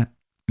naprawdę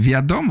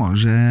wiadomo,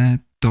 że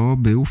to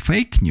był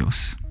fake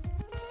news.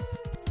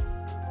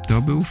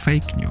 To był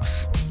fake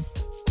news.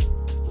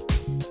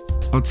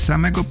 Od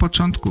samego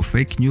początku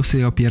fake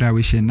newsy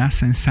opierały się na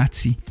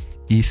sensacji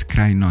i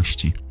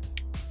skrajności.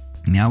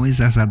 Miały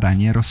za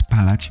zadanie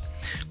rozpalać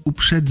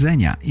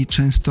uprzedzenia i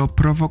często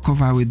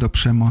prowokowały do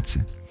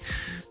przemocy.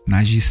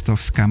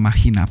 Nazistowska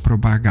machina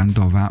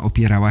propagandowa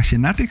opierała się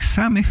na tych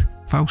samych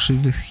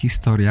fałszywych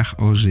historiach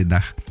o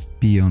Żydach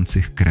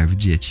pijących krew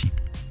dzieci.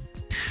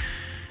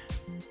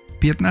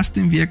 W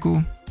XV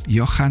wieku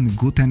Johann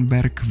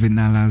Gutenberg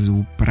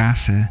wynalazł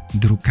prasę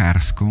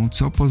drukarską,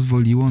 co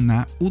pozwoliło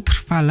na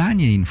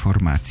utrwalanie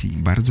informacji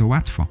bardzo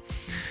łatwo.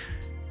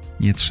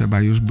 Nie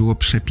trzeba już było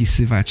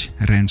przepisywać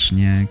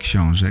ręcznie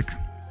książek.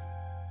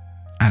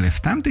 Ale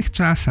w tamtych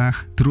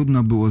czasach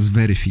trudno było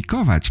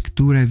zweryfikować,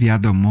 które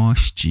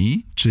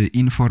wiadomości czy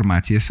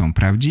informacje są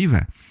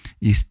prawdziwe.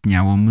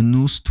 Istniało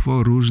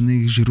mnóstwo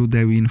różnych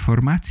źródeł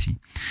informacji.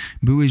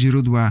 Były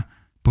źródła,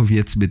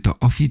 powiedzmy to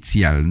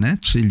oficjalne,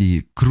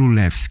 czyli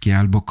królewskie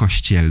albo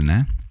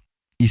kościelne.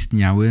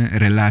 Istniały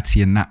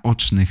relacje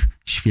naocznych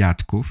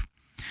świadków.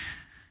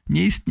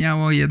 Nie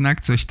istniało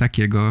jednak coś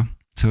takiego,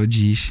 co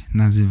dziś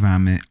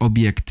nazywamy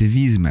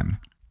obiektywizmem.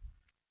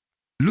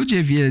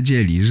 Ludzie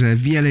wiedzieli, że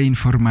wiele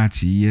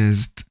informacji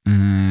jest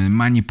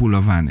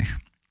manipulowanych.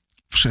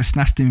 W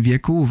XVI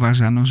wieku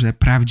uważano, że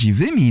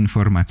prawdziwymi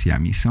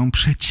informacjami są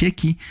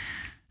przecieki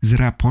z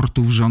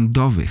raportów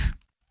rządowych,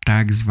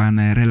 tak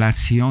zwane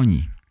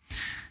relacjoni.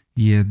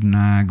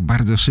 Jednak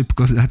bardzo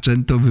szybko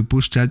zaczęto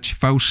wypuszczać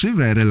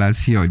fałszywe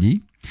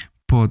relacjoni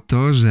po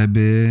to,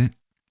 żeby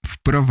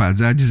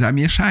wprowadzać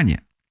zamieszanie.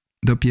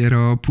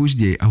 Dopiero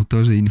później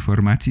autorzy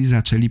informacji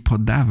zaczęli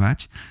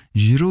podawać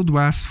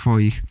źródła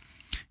swoich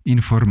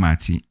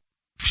informacji.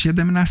 W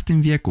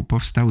XVII wieku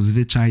powstał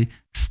zwyczaj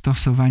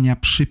stosowania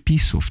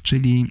przypisów,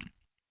 czyli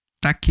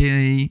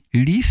takiej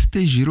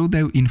listy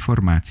źródeł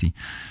informacji,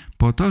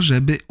 po to,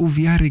 żeby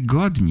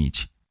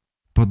uwiarygodnić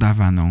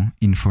podawaną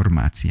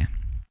informację.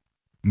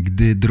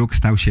 Gdy druk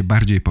stał się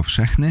bardziej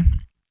powszechny,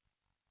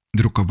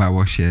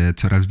 drukowało się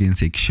coraz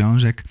więcej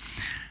książek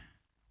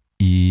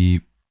i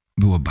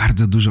było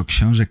bardzo dużo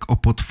książek o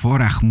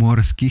potworach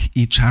morskich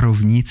i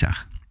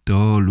czarownicach.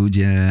 To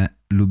ludzie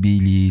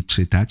lubili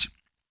czytać.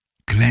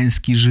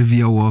 Klęski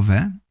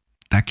żywiołowe,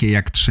 takie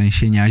jak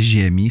trzęsienia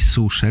ziemi,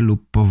 susze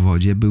lub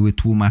powodzie, były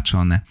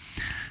tłumaczone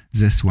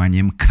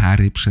zesłaniem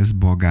kary przez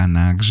Boga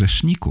na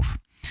grzeszników.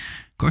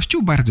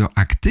 Kościół bardzo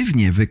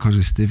aktywnie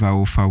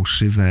wykorzystywał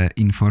fałszywe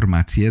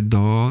informacje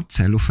do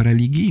celów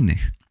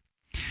religijnych.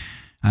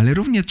 Ale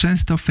równie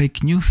często fake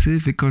newsy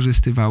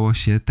wykorzystywało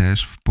się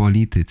też w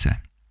polityce.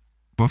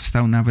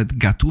 Powstał nawet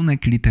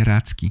gatunek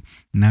literacki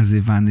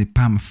nazywany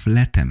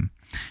pamfletem.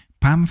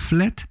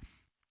 Pamflet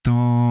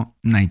to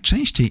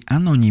najczęściej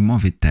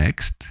anonimowy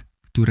tekst,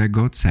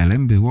 którego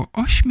celem było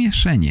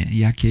ośmieszenie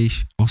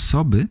jakiejś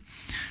osoby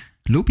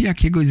lub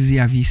jakiegoś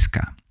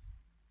zjawiska.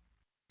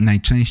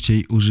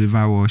 Najczęściej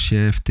używało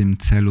się w tym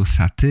celu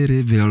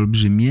satyry,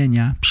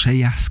 wyolbrzymienia,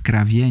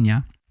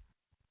 przejaskrawienia.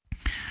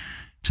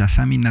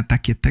 Czasami na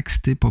takie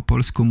teksty po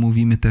polsku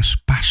mówimy też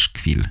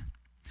paszkwil.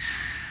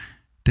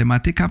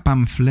 Tematyka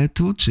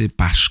pamfletu czy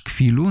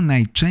paszkwilu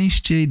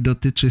najczęściej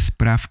dotyczy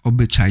spraw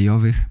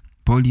obyczajowych,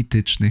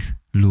 politycznych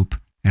lub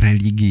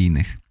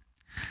religijnych.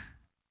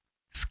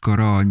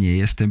 Skoro nie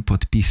jestem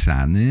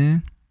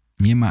podpisany,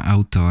 nie ma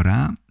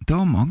autora,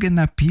 to mogę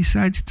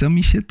napisać, co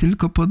mi się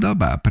tylko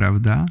podoba,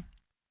 prawda?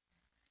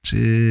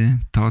 Czy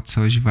to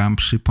coś wam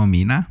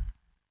przypomina?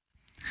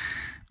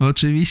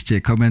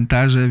 Oczywiście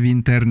komentarze w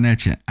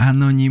internecie.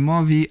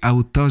 Anonimowi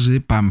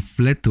autorzy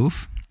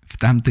pamfletów w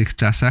tamtych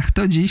czasach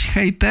to dziś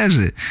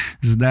hejterzy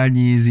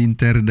znani z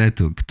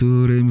internetu,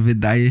 którym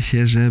wydaje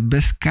się, że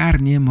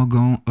bezkarnie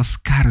mogą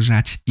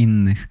oskarżać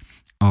innych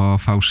o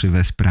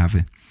fałszywe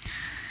sprawy.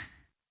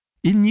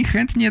 Inni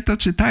chętnie to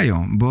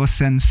czytają, bo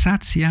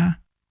sensacja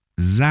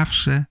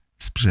zawsze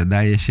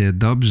sprzedaje się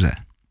dobrze.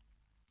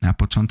 Na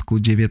początku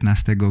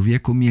XIX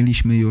wieku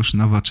mieliśmy już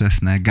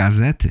nowoczesne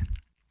gazety.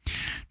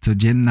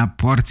 Codzienna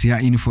porcja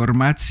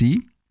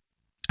informacji,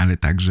 ale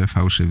także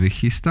fałszywych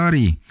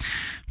historii,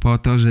 po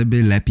to,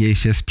 żeby lepiej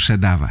się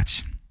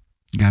sprzedawać.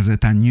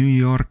 Gazeta New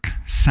York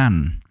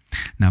Sun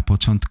na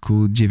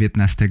początku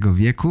XIX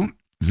wieku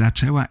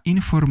zaczęła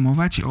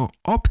informować o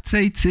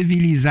obcej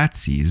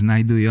cywilizacji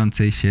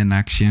znajdującej się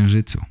na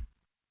Księżycu.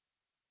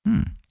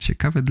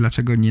 Ciekawe,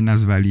 dlaczego nie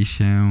nazwali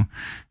się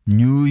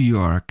New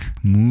York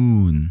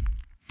Moon.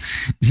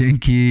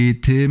 Dzięki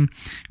tym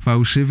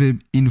fałszywym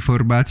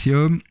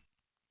informacjom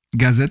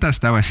gazeta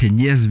stała się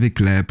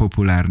niezwykle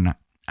popularna.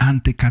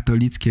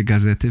 Antykatolickie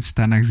gazety w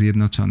Stanach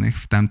Zjednoczonych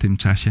w tamtym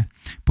czasie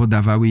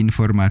podawały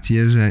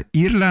informacje, że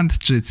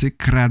Irlandczycy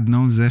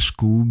kradną ze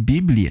szkół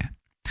Biblię.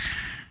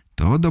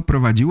 To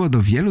doprowadziło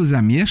do wielu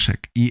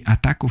zamieszek i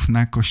ataków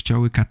na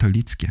kościoły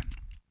katolickie.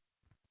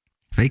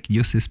 Fake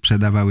newsy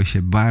sprzedawały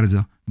się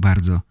bardzo,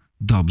 bardzo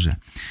dobrze.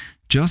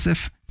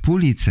 Joseph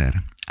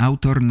Pulitzer,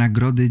 autor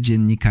Nagrody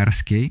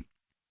Dziennikarskiej,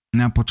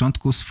 Na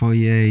początku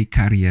swojej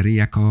kariery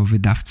jako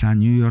wydawca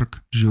New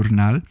York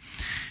Journal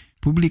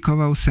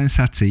publikował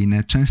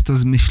sensacyjne, często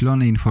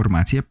zmyślone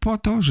informacje po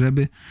to,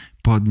 żeby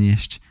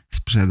podnieść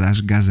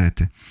sprzedaż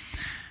gazety.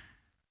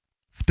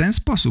 W ten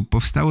sposób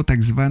powstało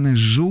tak zwane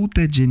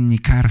żółte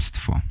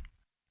dziennikarstwo.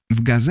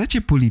 W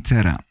gazecie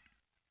Pulitzera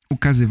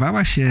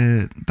ukazywała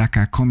się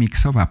taka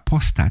komiksowa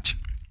postać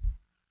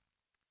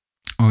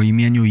o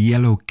imieniu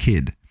Yellow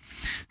Kid.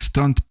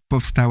 Stąd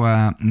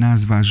powstała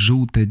nazwa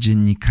żółte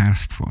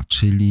dziennikarstwo,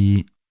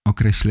 czyli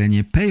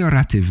określenie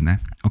pejoratywne,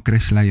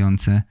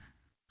 określające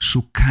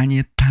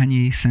szukanie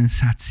taniej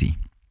sensacji.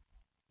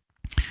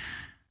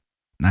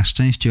 Na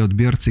szczęście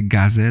odbiorcy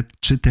gazet,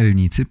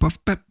 czytelnicy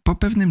po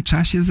pewnym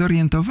czasie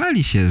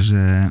zorientowali się,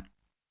 że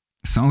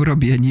są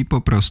robieni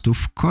po prostu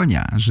w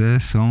konia, że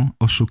są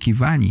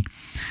oszukiwani.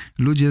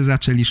 Ludzie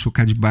zaczęli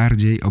szukać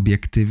bardziej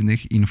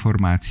obiektywnych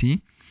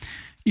informacji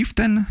i w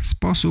ten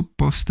sposób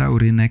powstał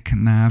rynek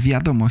na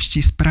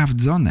wiadomości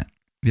sprawdzone,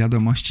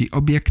 wiadomości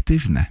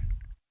obiektywne,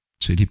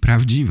 czyli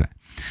prawdziwe.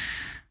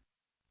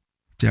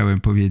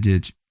 Chciałem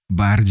powiedzieć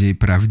bardziej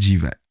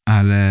prawdziwe,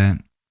 ale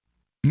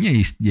nie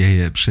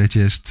istnieje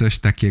przecież coś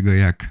takiego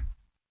jak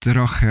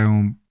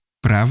trochę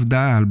prawda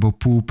albo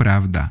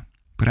półprawda.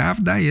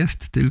 Prawda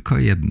jest tylko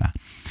jedna.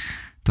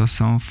 To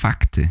są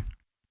fakty.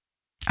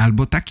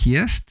 Albo tak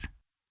jest,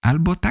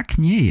 albo tak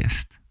nie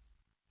jest.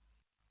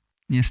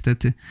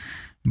 Niestety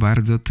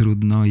bardzo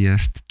trudno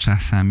jest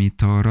czasami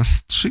to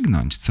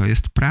rozstrzygnąć, co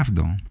jest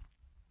prawdą.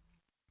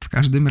 W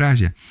każdym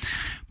razie,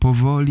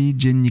 powoli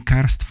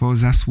dziennikarstwo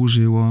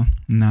zasłużyło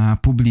na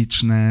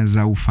publiczne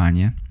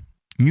zaufanie.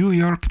 New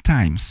York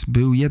Times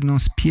był jedną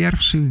z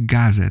pierwszych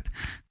gazet,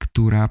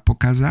 która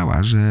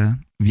pokazała, że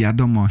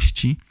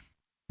wiadomości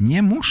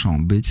nie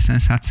muszą być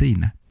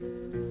sensacyjne.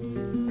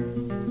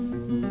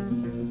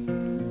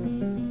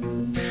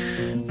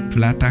 W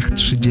latach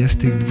 30.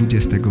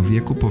 XX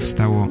wieku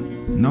powstało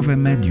nowe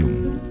medium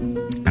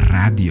 –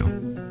 radio.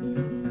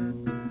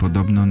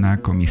 Podobno na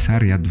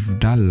komisariat w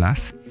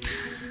Dallas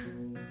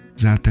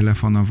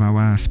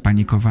zatelefonowała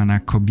spanikowana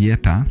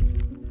kobieta.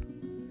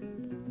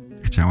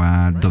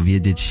 Chciała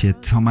dowiedzieć się,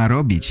 co ma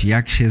robić,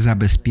 jak się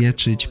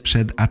zabezpieczyć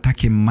przed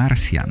atakiem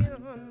Marsjan.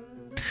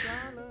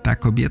 Ta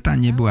kobieta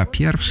nie była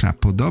pierwsza,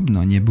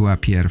 podobno nie była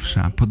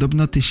pierwsza.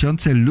 Podobno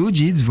tysiące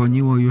ludzi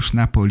dzwoniło już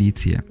na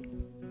policję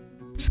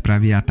w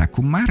sprawie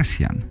ataku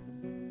Marsjan.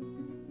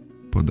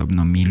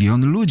 Podobno 1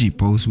 milion ludzi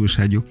po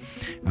usłyszeniu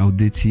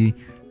audycji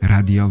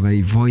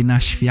radiowej Wojna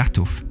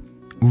Światów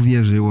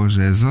uwierzyło,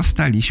 że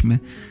zostaliśmy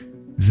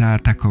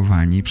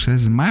zaatakowani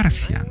przez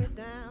Marsjan.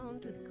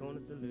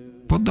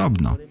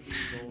 Podobno,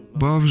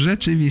 bo w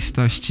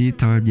rzeczywistości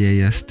to nie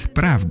jest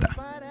prawda.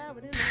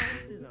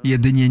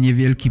 Jedynie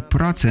niewielki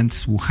procent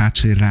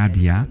słuchaczy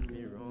radia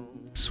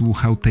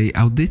słuchał tej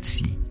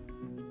audycji,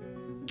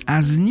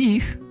 a z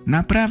nich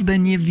naprawdę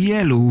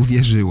niewielu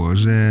uwierzyło,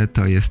 że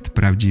to jest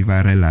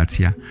prawdziwa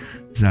relacja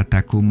z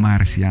ataku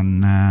Marsjan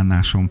na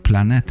naszą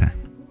planetę.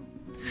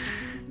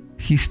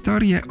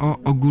 Historie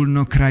o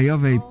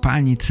ogólnokrajowej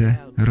panice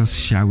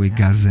rozsiały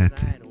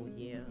gazety.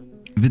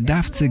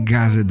 Wydawcy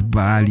gazet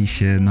bali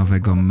się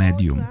nowego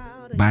medium.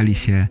 Bali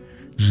się,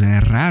 że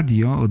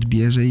radio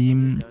odbierze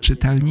im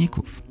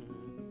czytelników.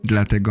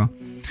 Dlatego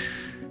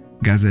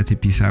gazety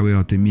pisały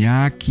o tym,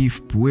 jaki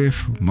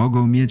wpływ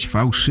mogą mieć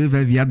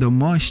fałszywe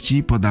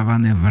wiadomości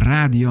podawane w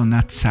radio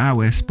na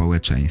całe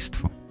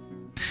społeczeństwo.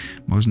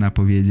 Można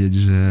powiedzieć,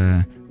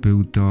 że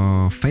był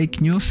to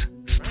fake news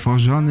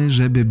stworzony,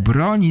 żeby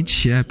bronić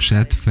się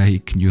przed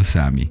fake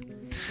newsami.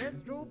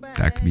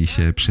 Tak mi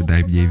się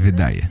przynajmniej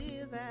wydaje.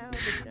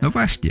 No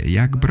właśnie,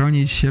 jak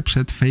bronić się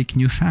przed fake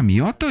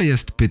newsami? Oto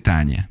jest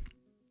pytanie.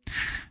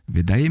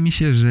 Wydaje mi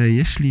się, że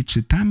jeśli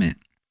czytamy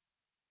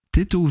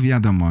tytuł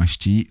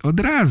wiadomości, od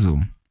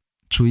razu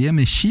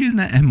czujemy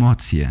silne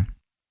emocje.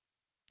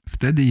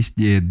 Wtedy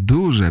istnieje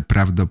duże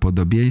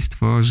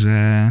prawdopodobieństwo,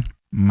 że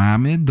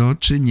mamy do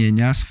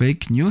czynienia z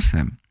fake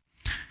newsem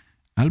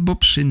albo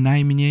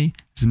przynajmniej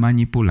z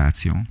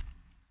manipulacją.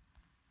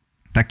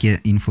 Takie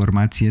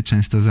informacje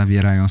często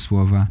zawierają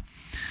słowa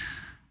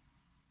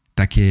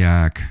takie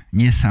jak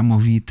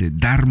niesamowity,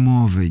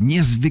 darmowy,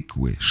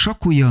 niezwykły,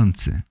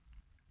 szokujący.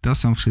 To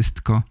są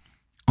wszystko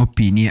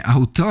opinie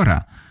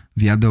autora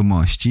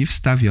wiadomości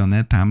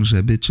wstawione tam,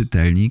 żeby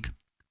czytelnik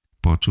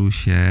poczuł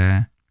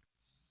się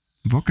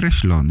w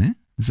określony,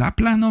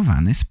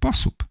 zaplanowany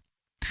sposób.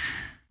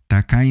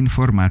 Taka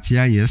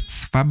informacja jest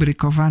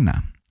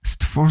sfabrykowana,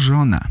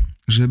 stworzona,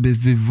 żeby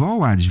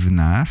wywołać w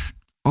nas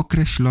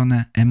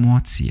określone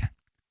emocje.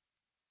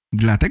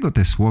 Dlatego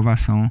te słowa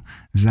są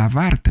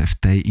zawarte w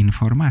tej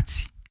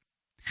informacji.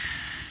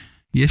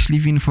 Jeśli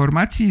w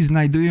informacji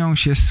znajdują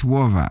się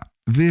słowa,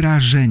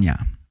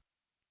 wyrażenia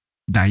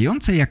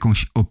dające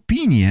jakąś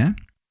opinię,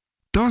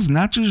 to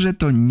znaczy, że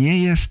to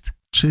nie jest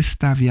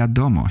czysta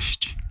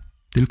wiadomość,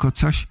 tylko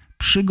coś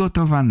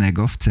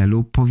przygotowanego w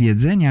celu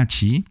powiedzenia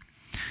ci,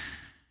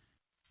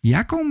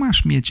 jaką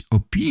masz mieć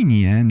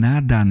opinię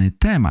na dany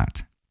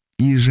temat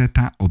i że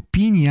ta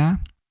opinia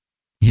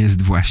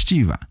jest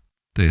właściwa.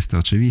 To jest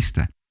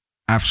oczywiste.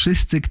 a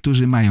wszyscy,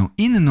 którzy mają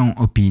inną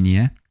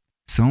opinię,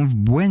 są w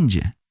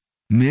błędzie,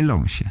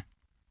 mylą się.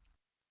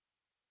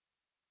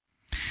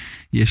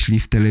 Jeśli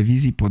w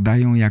telewizji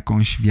podają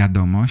jakąś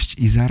wiadomość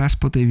i zaraz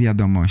po tej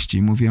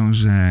wiadomości mówią,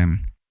 że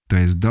to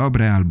jest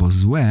dobre albo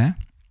złe,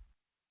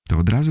 to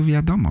od razu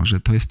wiadomo, że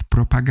to jest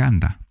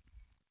propaganda.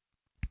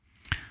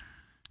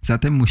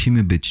 Zatem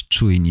musimy być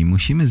czujni,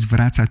 musimy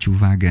zwracać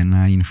uwagę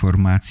na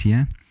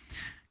informacje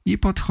i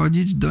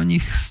podchodzić do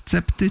nich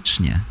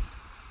sceptycznie.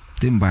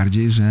 Tym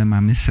bardziej, że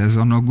mamy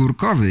sezon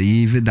ogórkowy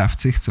i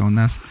wydawcy chcą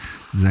nas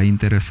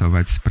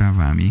zainteresować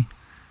sprawami,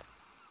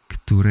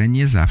 które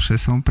nie zawsze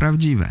są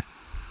prawdziwe.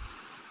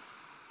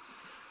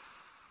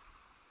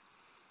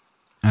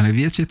 Ale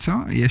wiecie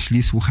co?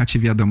 Jeśli słuchacie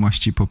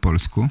wiadomości po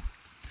polsku,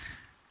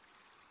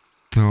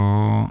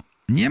 to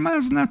nie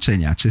ma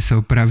znaczenia, czy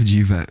są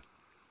prawdziwe,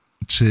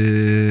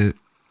 czy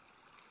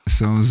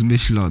są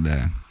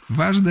zmyślone.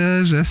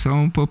 Ważne, że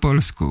są po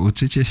polsku.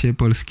 Uczycie się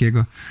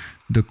polskiego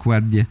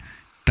dokładnie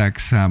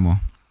tak samo.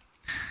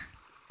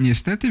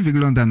 Niestety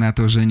wygląda na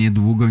to, że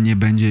niedługo nie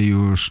będzie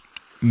już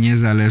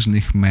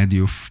niezależnych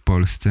mediów w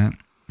Polsce.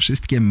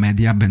 Wszystkie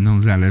media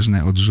będą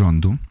zależne od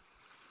rządu.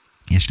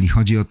 Jeśli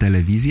chodzi o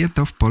telewizję,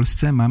 to w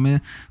Polsce mamy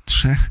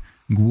 3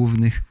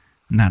 głównych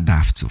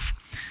nadawców.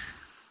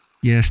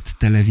 Jest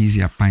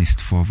telewizja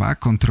państwowa,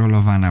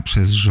 kontrolowana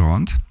przez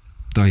rząd.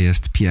 To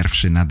jest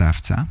pierwszy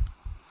nadawca.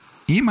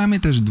 I mamy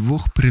też 2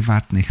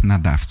 prywatnych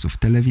nadawców.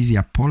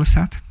 Telewizja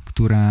Polsat,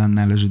 która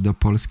należy do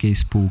polskiej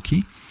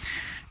spółki,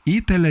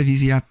 i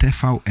telewizja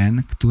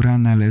TVN, która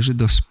należy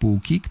do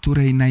spółki,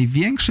 której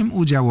największym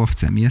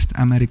udziałowcem jest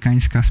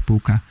amerykańska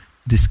spółka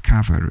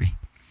Discovery.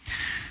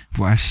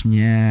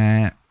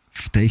 Właśnie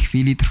w tej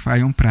chwili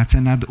trwają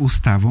prace nad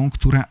ustawą,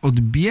 która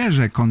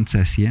odbierze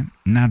koncesję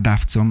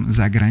nadawcom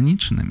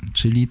zagranicznym,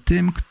 czyli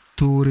tym,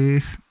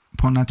 których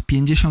ponad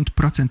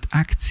 50%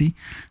 akcji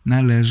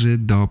należy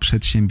do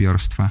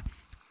przedsiębiorstwa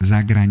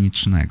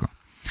zagranicznego.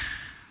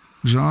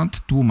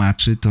 Rząd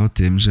tłumaczy to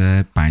tym,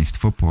 że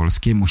państwo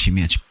polskie musi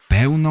mieć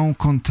pełną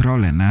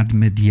kontrolę nad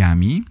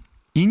mediami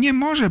i nie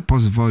może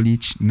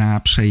pozwolić na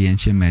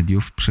przejęcie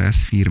mediów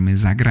przez firmy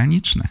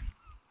zagraniczne.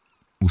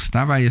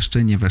 Ustawa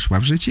jeszcze nie weszła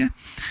w życie,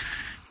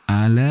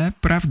 ale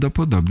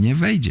prawdopodobnie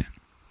wejdzie.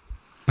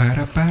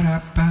 Para para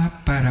pa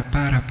para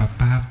para pa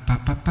pa pa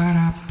pa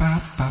para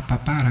pa pa pa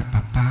para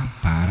pa pa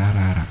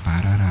pararara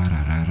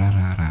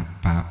pararara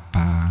pa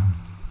pa.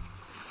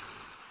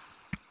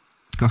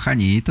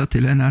 Kochani, to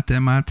tyle na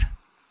temat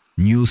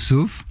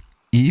newsów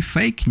i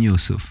fake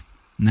newsów.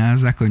 Na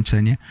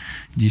zakończenie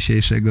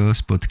dzisiejszego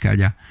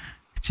spotkania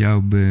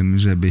chciałbym,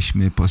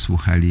 żebyśmy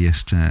posłuchali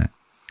jeszcze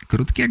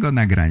krótkiego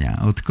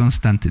nagrania od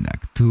Konstantyna,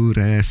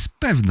 które z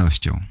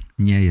pewnością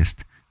nie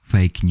jest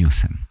fake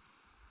newsem.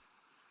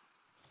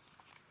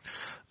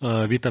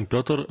 Witam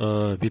Piotr,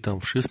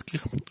 witam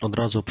wszystkich. Od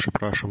razu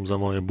przepraszam za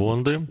moje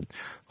błędy,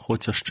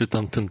 chociaż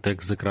czytam ten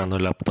tekst z ekranu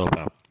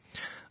laptopa.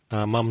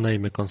 Mam na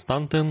imię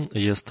Konstantyn,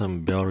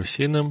 jestem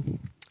Białorusiną,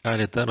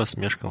 ale teraz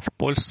mieszkam w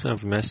Polsce,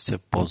 w mieście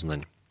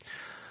Poznań.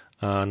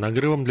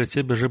 Nagrywam dla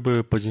Ciebie,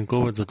 żeby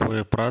podziękować za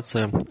Twoją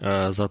pracę,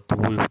 za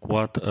Twój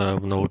wkład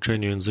w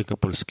nauczeniu języka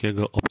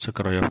polskiego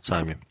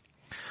obcokrajowcami.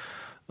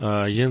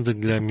 Język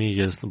dla mnie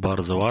jest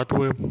bardzo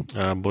łatwy,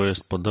 bo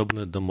jest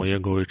podobny do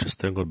mojego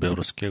ojczystego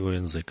białoruskiego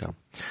języka,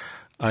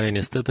 ale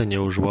niestety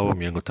nie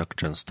używałem jego tak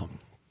często.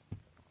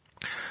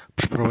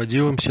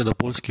 Przeprowadziłem się do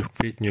Polski w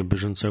kwietniu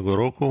bieżącego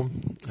roku.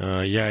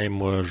 Ja i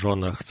moja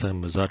żona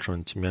chcemy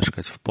zacząć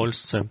mieszkać w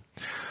Polsce.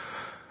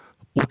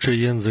 Uczę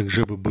język,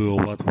 żeby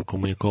było łatwo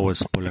komunikować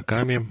z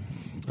Polakami.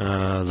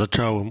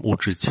 Zacząłem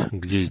uczyć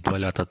gdzieś 2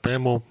 lata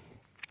temu.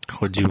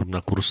 Chodziłem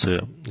na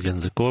kursy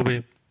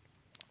językowe.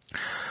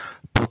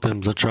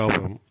 Potem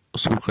zacząłem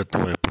słuchać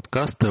Twoje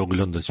podcasty,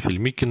 oglądać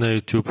filmiki na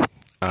YouTube,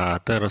 a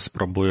teraz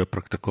próbuję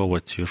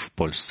praktykować już w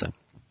Polsce.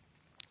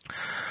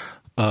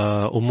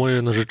 U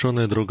mojej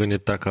narzeczonej droga nie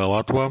taka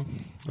łatwa.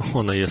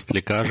 Ona jest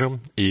lekarzem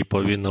i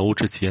powinna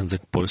uczyć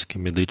język polski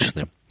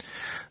medyczny,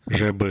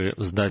 żeby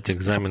zdać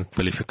egzamin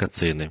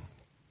kwalifikacyjny.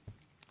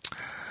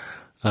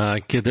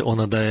 Kiedy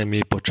ona daje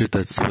mi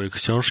poczytać swoje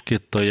książki,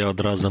 to ja od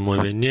razu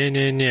mówię,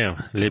 nie,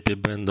 lepiej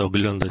będę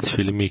oglądać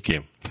filmiki.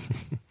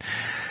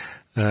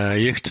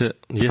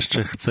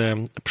 Jeszcze chcę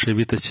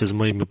przywitać się z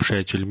moimi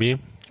przyjaciółmi,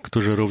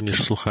 którzy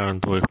również słuchają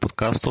Twoich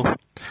podcastów.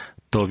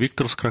 To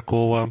Wiktor z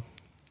Krakowa,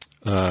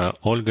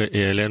 Olga i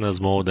Elena z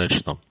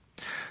Mołodeczno.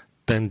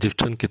 Te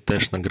dziewczynki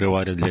też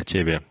nagrywali dla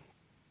Ciebie.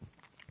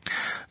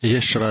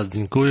 Jeszcze raz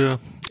dziękuję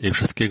i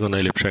wszystkiego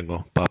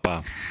najlepszego. Pa,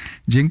 pa.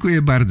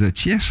 Dziękuję bardzo.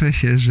 Cieszę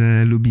się,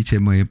 że lubicie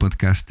moje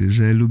podcasty,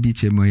 że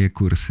lubicie moje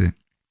kursy.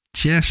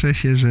 Cieszę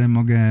się, że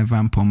mogę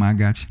Wam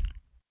pomagać.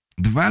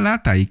 2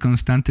 lata i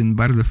Konstantyn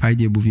bardzo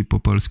fajnie mówi po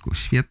polsku.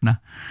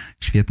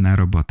 Świetna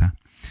robota.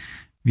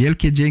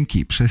 Wielkie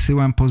dzięki.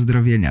 Przesyłam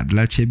pozdrowienia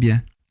dla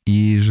Ciebie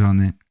i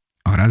żony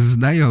oraz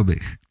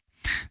znajomych,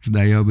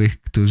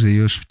 którzy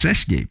już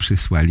wcześniej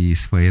przysłali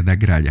swoje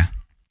nagrania.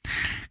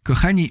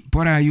 Kochani,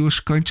 pora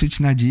już kończyć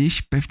na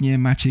dziś. Pewnie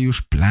macie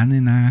już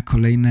plany na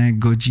kolejne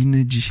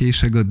godziny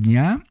dzisiejszego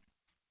dnia.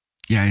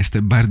 Ja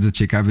jestem bardzo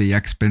ciekawy,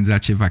 jak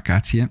spędzacie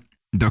wakacje,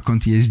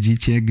 dokąd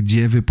jeździcie,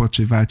 gdzie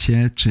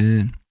wypoczywacie,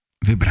 czy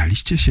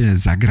wybraliście się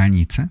za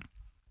granicę?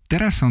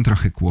 Teraz są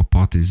trochę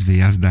kłopoty z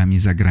wyjazdami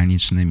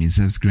zagranicznymi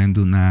ze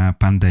względu na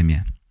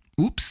pandemię.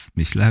 Ups,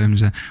 myślałem,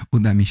 że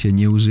uda mi się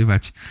nie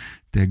używać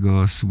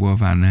tego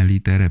słowa na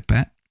literę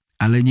P,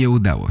 ale nie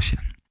udało się.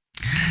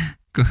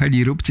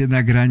 Kochani, róbcie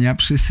nagrania,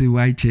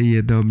 przysyłajcie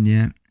je do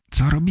mnie.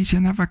 Co robicie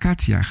na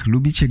wakacjach?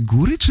 Lubicie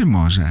góry czy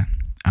morze?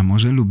 A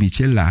może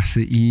lubicie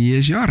lasy i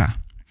jeziora?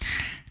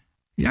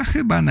 Ja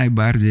chyba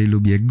najbardziej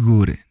lubię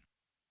góry.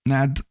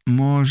 Nad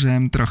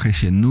morzem trochę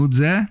się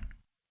nudzę.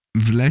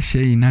 W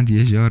lesie i nad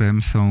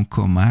jeziorem są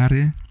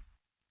komary.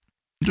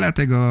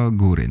 Dlatego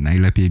góry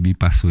najlepiej mi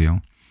pasują.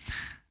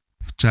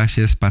 W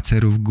czasie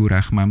spaceru w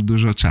górach mam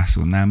dużo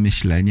czasu na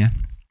myślenie.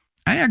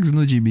 A jak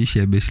znudzi mi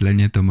się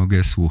myślenie, to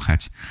mogę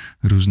słuchać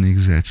różnych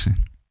rzeczy.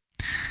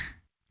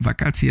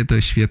 Wakacje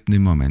to świetny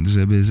moment,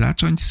 żeby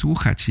zacząć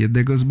słuchać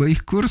jednego z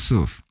moich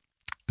kursów.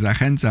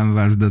 Zachęcam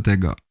was do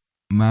tego.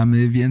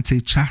 Mamy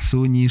więcej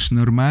czasu niż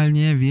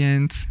normalnie,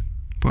 więc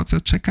po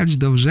co czekać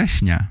do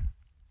września?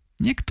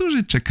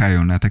 Niektórzy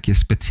czekają na takie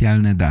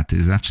specjalne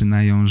daty.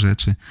 Zaczynają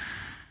rzeczy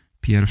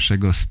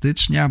 1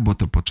 stycznia, bo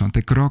to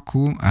początek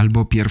roku,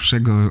 albo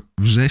 1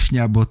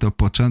 września, bo to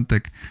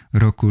początek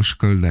roku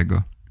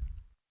szkolnego.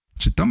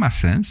 Czy to ma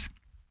sens?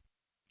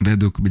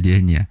 Według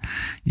mnie nie.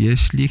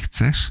 Jeśli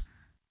chcesz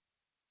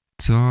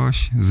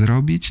coś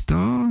zrobić,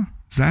 to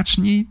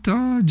zacznij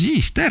to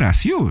dziś,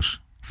 teraz,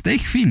 już, w tej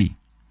chwili.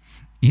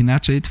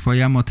 Inaczej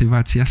twoja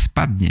motywacja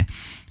spadnie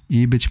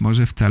i być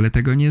może wcale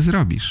tego nie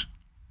zrobisz.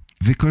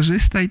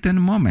 Wykorzystaj ten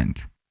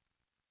moment.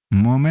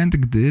 Moment,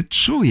 gdy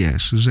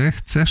czujesz, że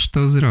chcesz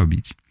to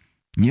zrobić.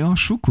 Nie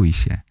oszukuj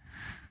się.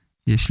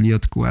 Jeśli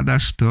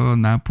odkładasz to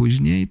na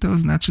później, to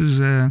znaczy,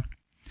 że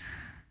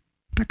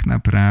tak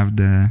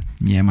naprawdę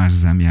nie masz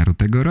zamiaru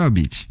tego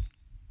robić.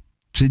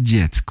 Czy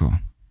dziecko,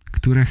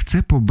 które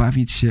chce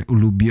pobawić się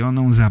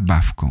ulubioną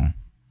zabawką,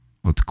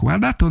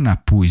 odkłada to na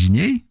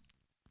później?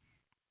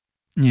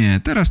 Nie,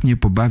 teraz nie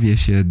pobawię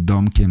się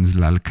domkiem z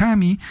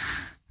lalkami,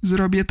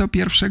 zrobię to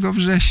 1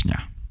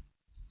 września.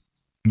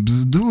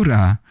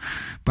 Bzdura!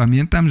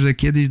 Pamiętam, że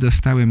kiedyś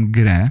dostałem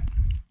grę.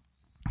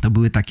 To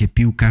były takie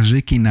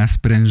piłkarzyki na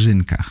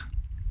sprężynkach.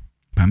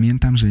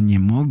 Pamiętam, że nie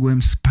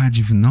mogłem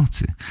spać w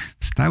nocy.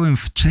 Wstałem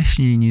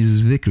wcześniej niż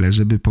zwykle,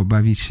 żeby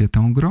pobawić się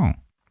tą grą.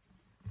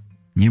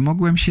 Nie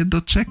mogłem się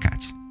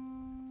doczekać.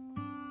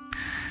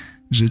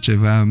 Życzę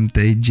wam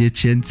tej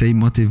dziecięcej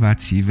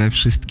motywacji we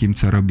wszystkim,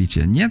 co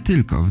robicie. Nie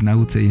tylko w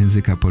nauce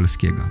języka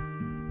polskiego.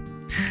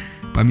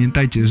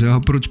 Pamiętajcie, że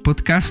oprócz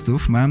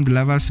podcastów mam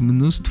dla was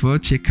mnóstwo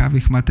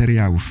ciekawych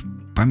materiałów.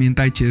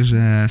 Pamiętajcie,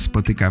 że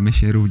spotykamy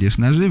się również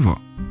na żywo.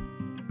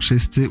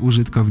 Wszyscy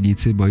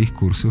użytkownicy moich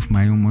kursów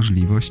mają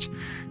możliwość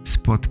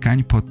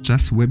spotkań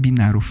podczas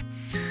webinarów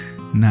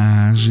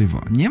na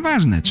żywo.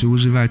 Nieważne, czy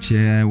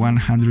używacie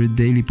 100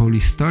 Daily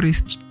Polish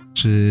Stories,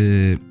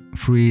 czy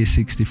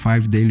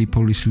 365 Daily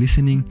Polish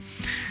Listening,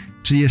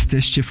 czy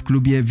jesteście w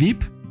klubie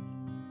VIP,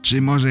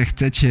 czy może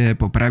chcecie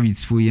poprawić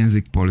swój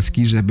język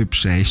polski, żeby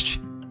przejść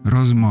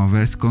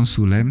rozmowę z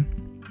konsulem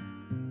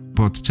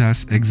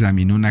podczas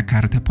egzaminu na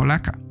kartę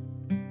Polaka.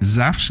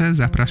 Zawsze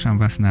zapraszam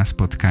was na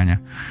spotkania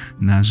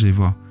na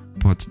żywo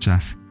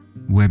podczas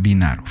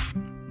webinarów.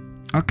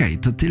 Okej,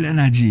 to tyle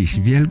na dziś.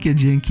 Wielkie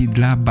dzięki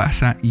dla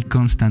Basa i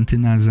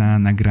Konstantyna za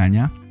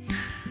nagrania.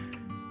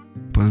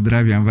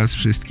 Pozdrawiam was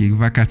wszystkich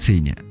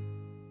wakacyjnie.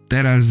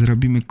 Teraz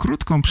zrobimy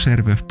krótką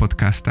przerwę w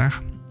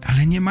podcastach,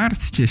 ale nie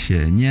martwcie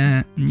się,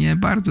 nie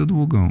bardzo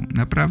długą,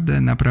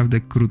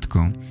 naprawdę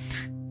krótką.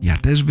 Ja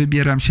też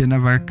wybieram się na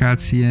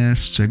wakacje,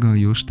 z czego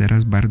już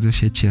teraz bardzo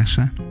się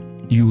cieszę.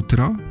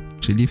 Jutro,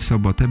 czyli w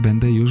sobotę,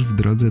 będę już w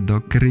drodze do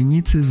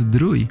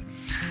Krynicy-Zdrój.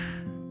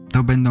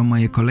 To będą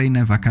moje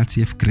kolejne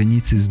wakacje w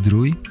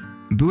Krynicy-Zdrój.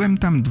 Byłem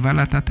tam 2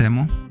 lata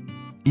temu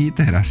i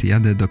teraz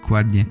jadę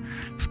dokładnie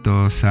w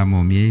to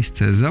samo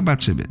miejsce.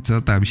 Zobaczymy,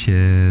 co tam się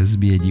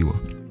zmieniło.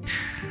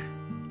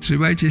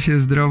 Trzymajcie się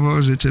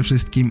zdrowo, życzę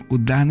wszystkim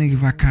udanych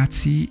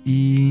wakacji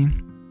i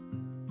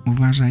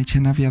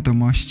uważajcie na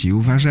wiadomości,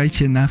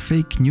 uważajcie na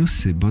fake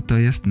newsy, bo to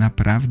jest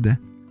naprawdę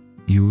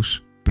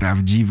już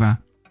prawdziwa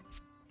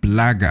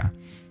plaga.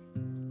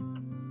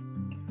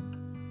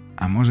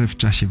 A może w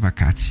czasie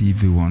wakacji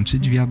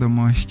wyłączyć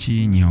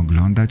wiadomości, nie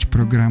oglądać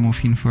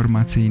programów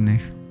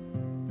informacyjnych?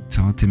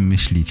 Co o tym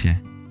myślicie?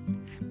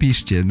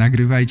 Piszcie,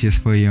 nagrywajcie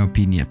swoje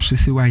opinie,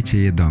 przysyłajcie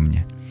je do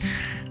mnie.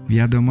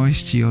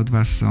 Wiadomości od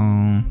was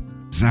są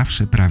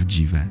zawsze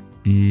prawdziwe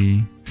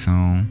i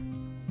są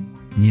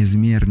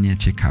niezmiernie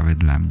ciekawe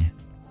dla mnie.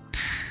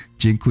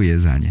 Dziękuję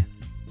za nie.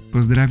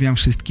 Pozdrawiam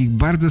wszystkich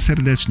bardzo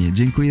serdecznie.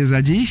 Dziękuję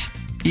za dziś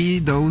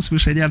i do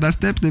usłyszenia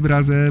następnym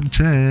razem.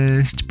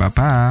 Cześć, pa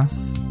pa.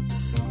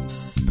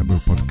 To był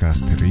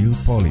podcast Real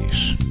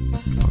Polish.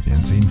 Po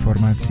więcej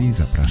informacji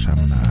zapraszam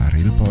na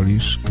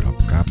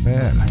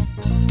realpolish.pl.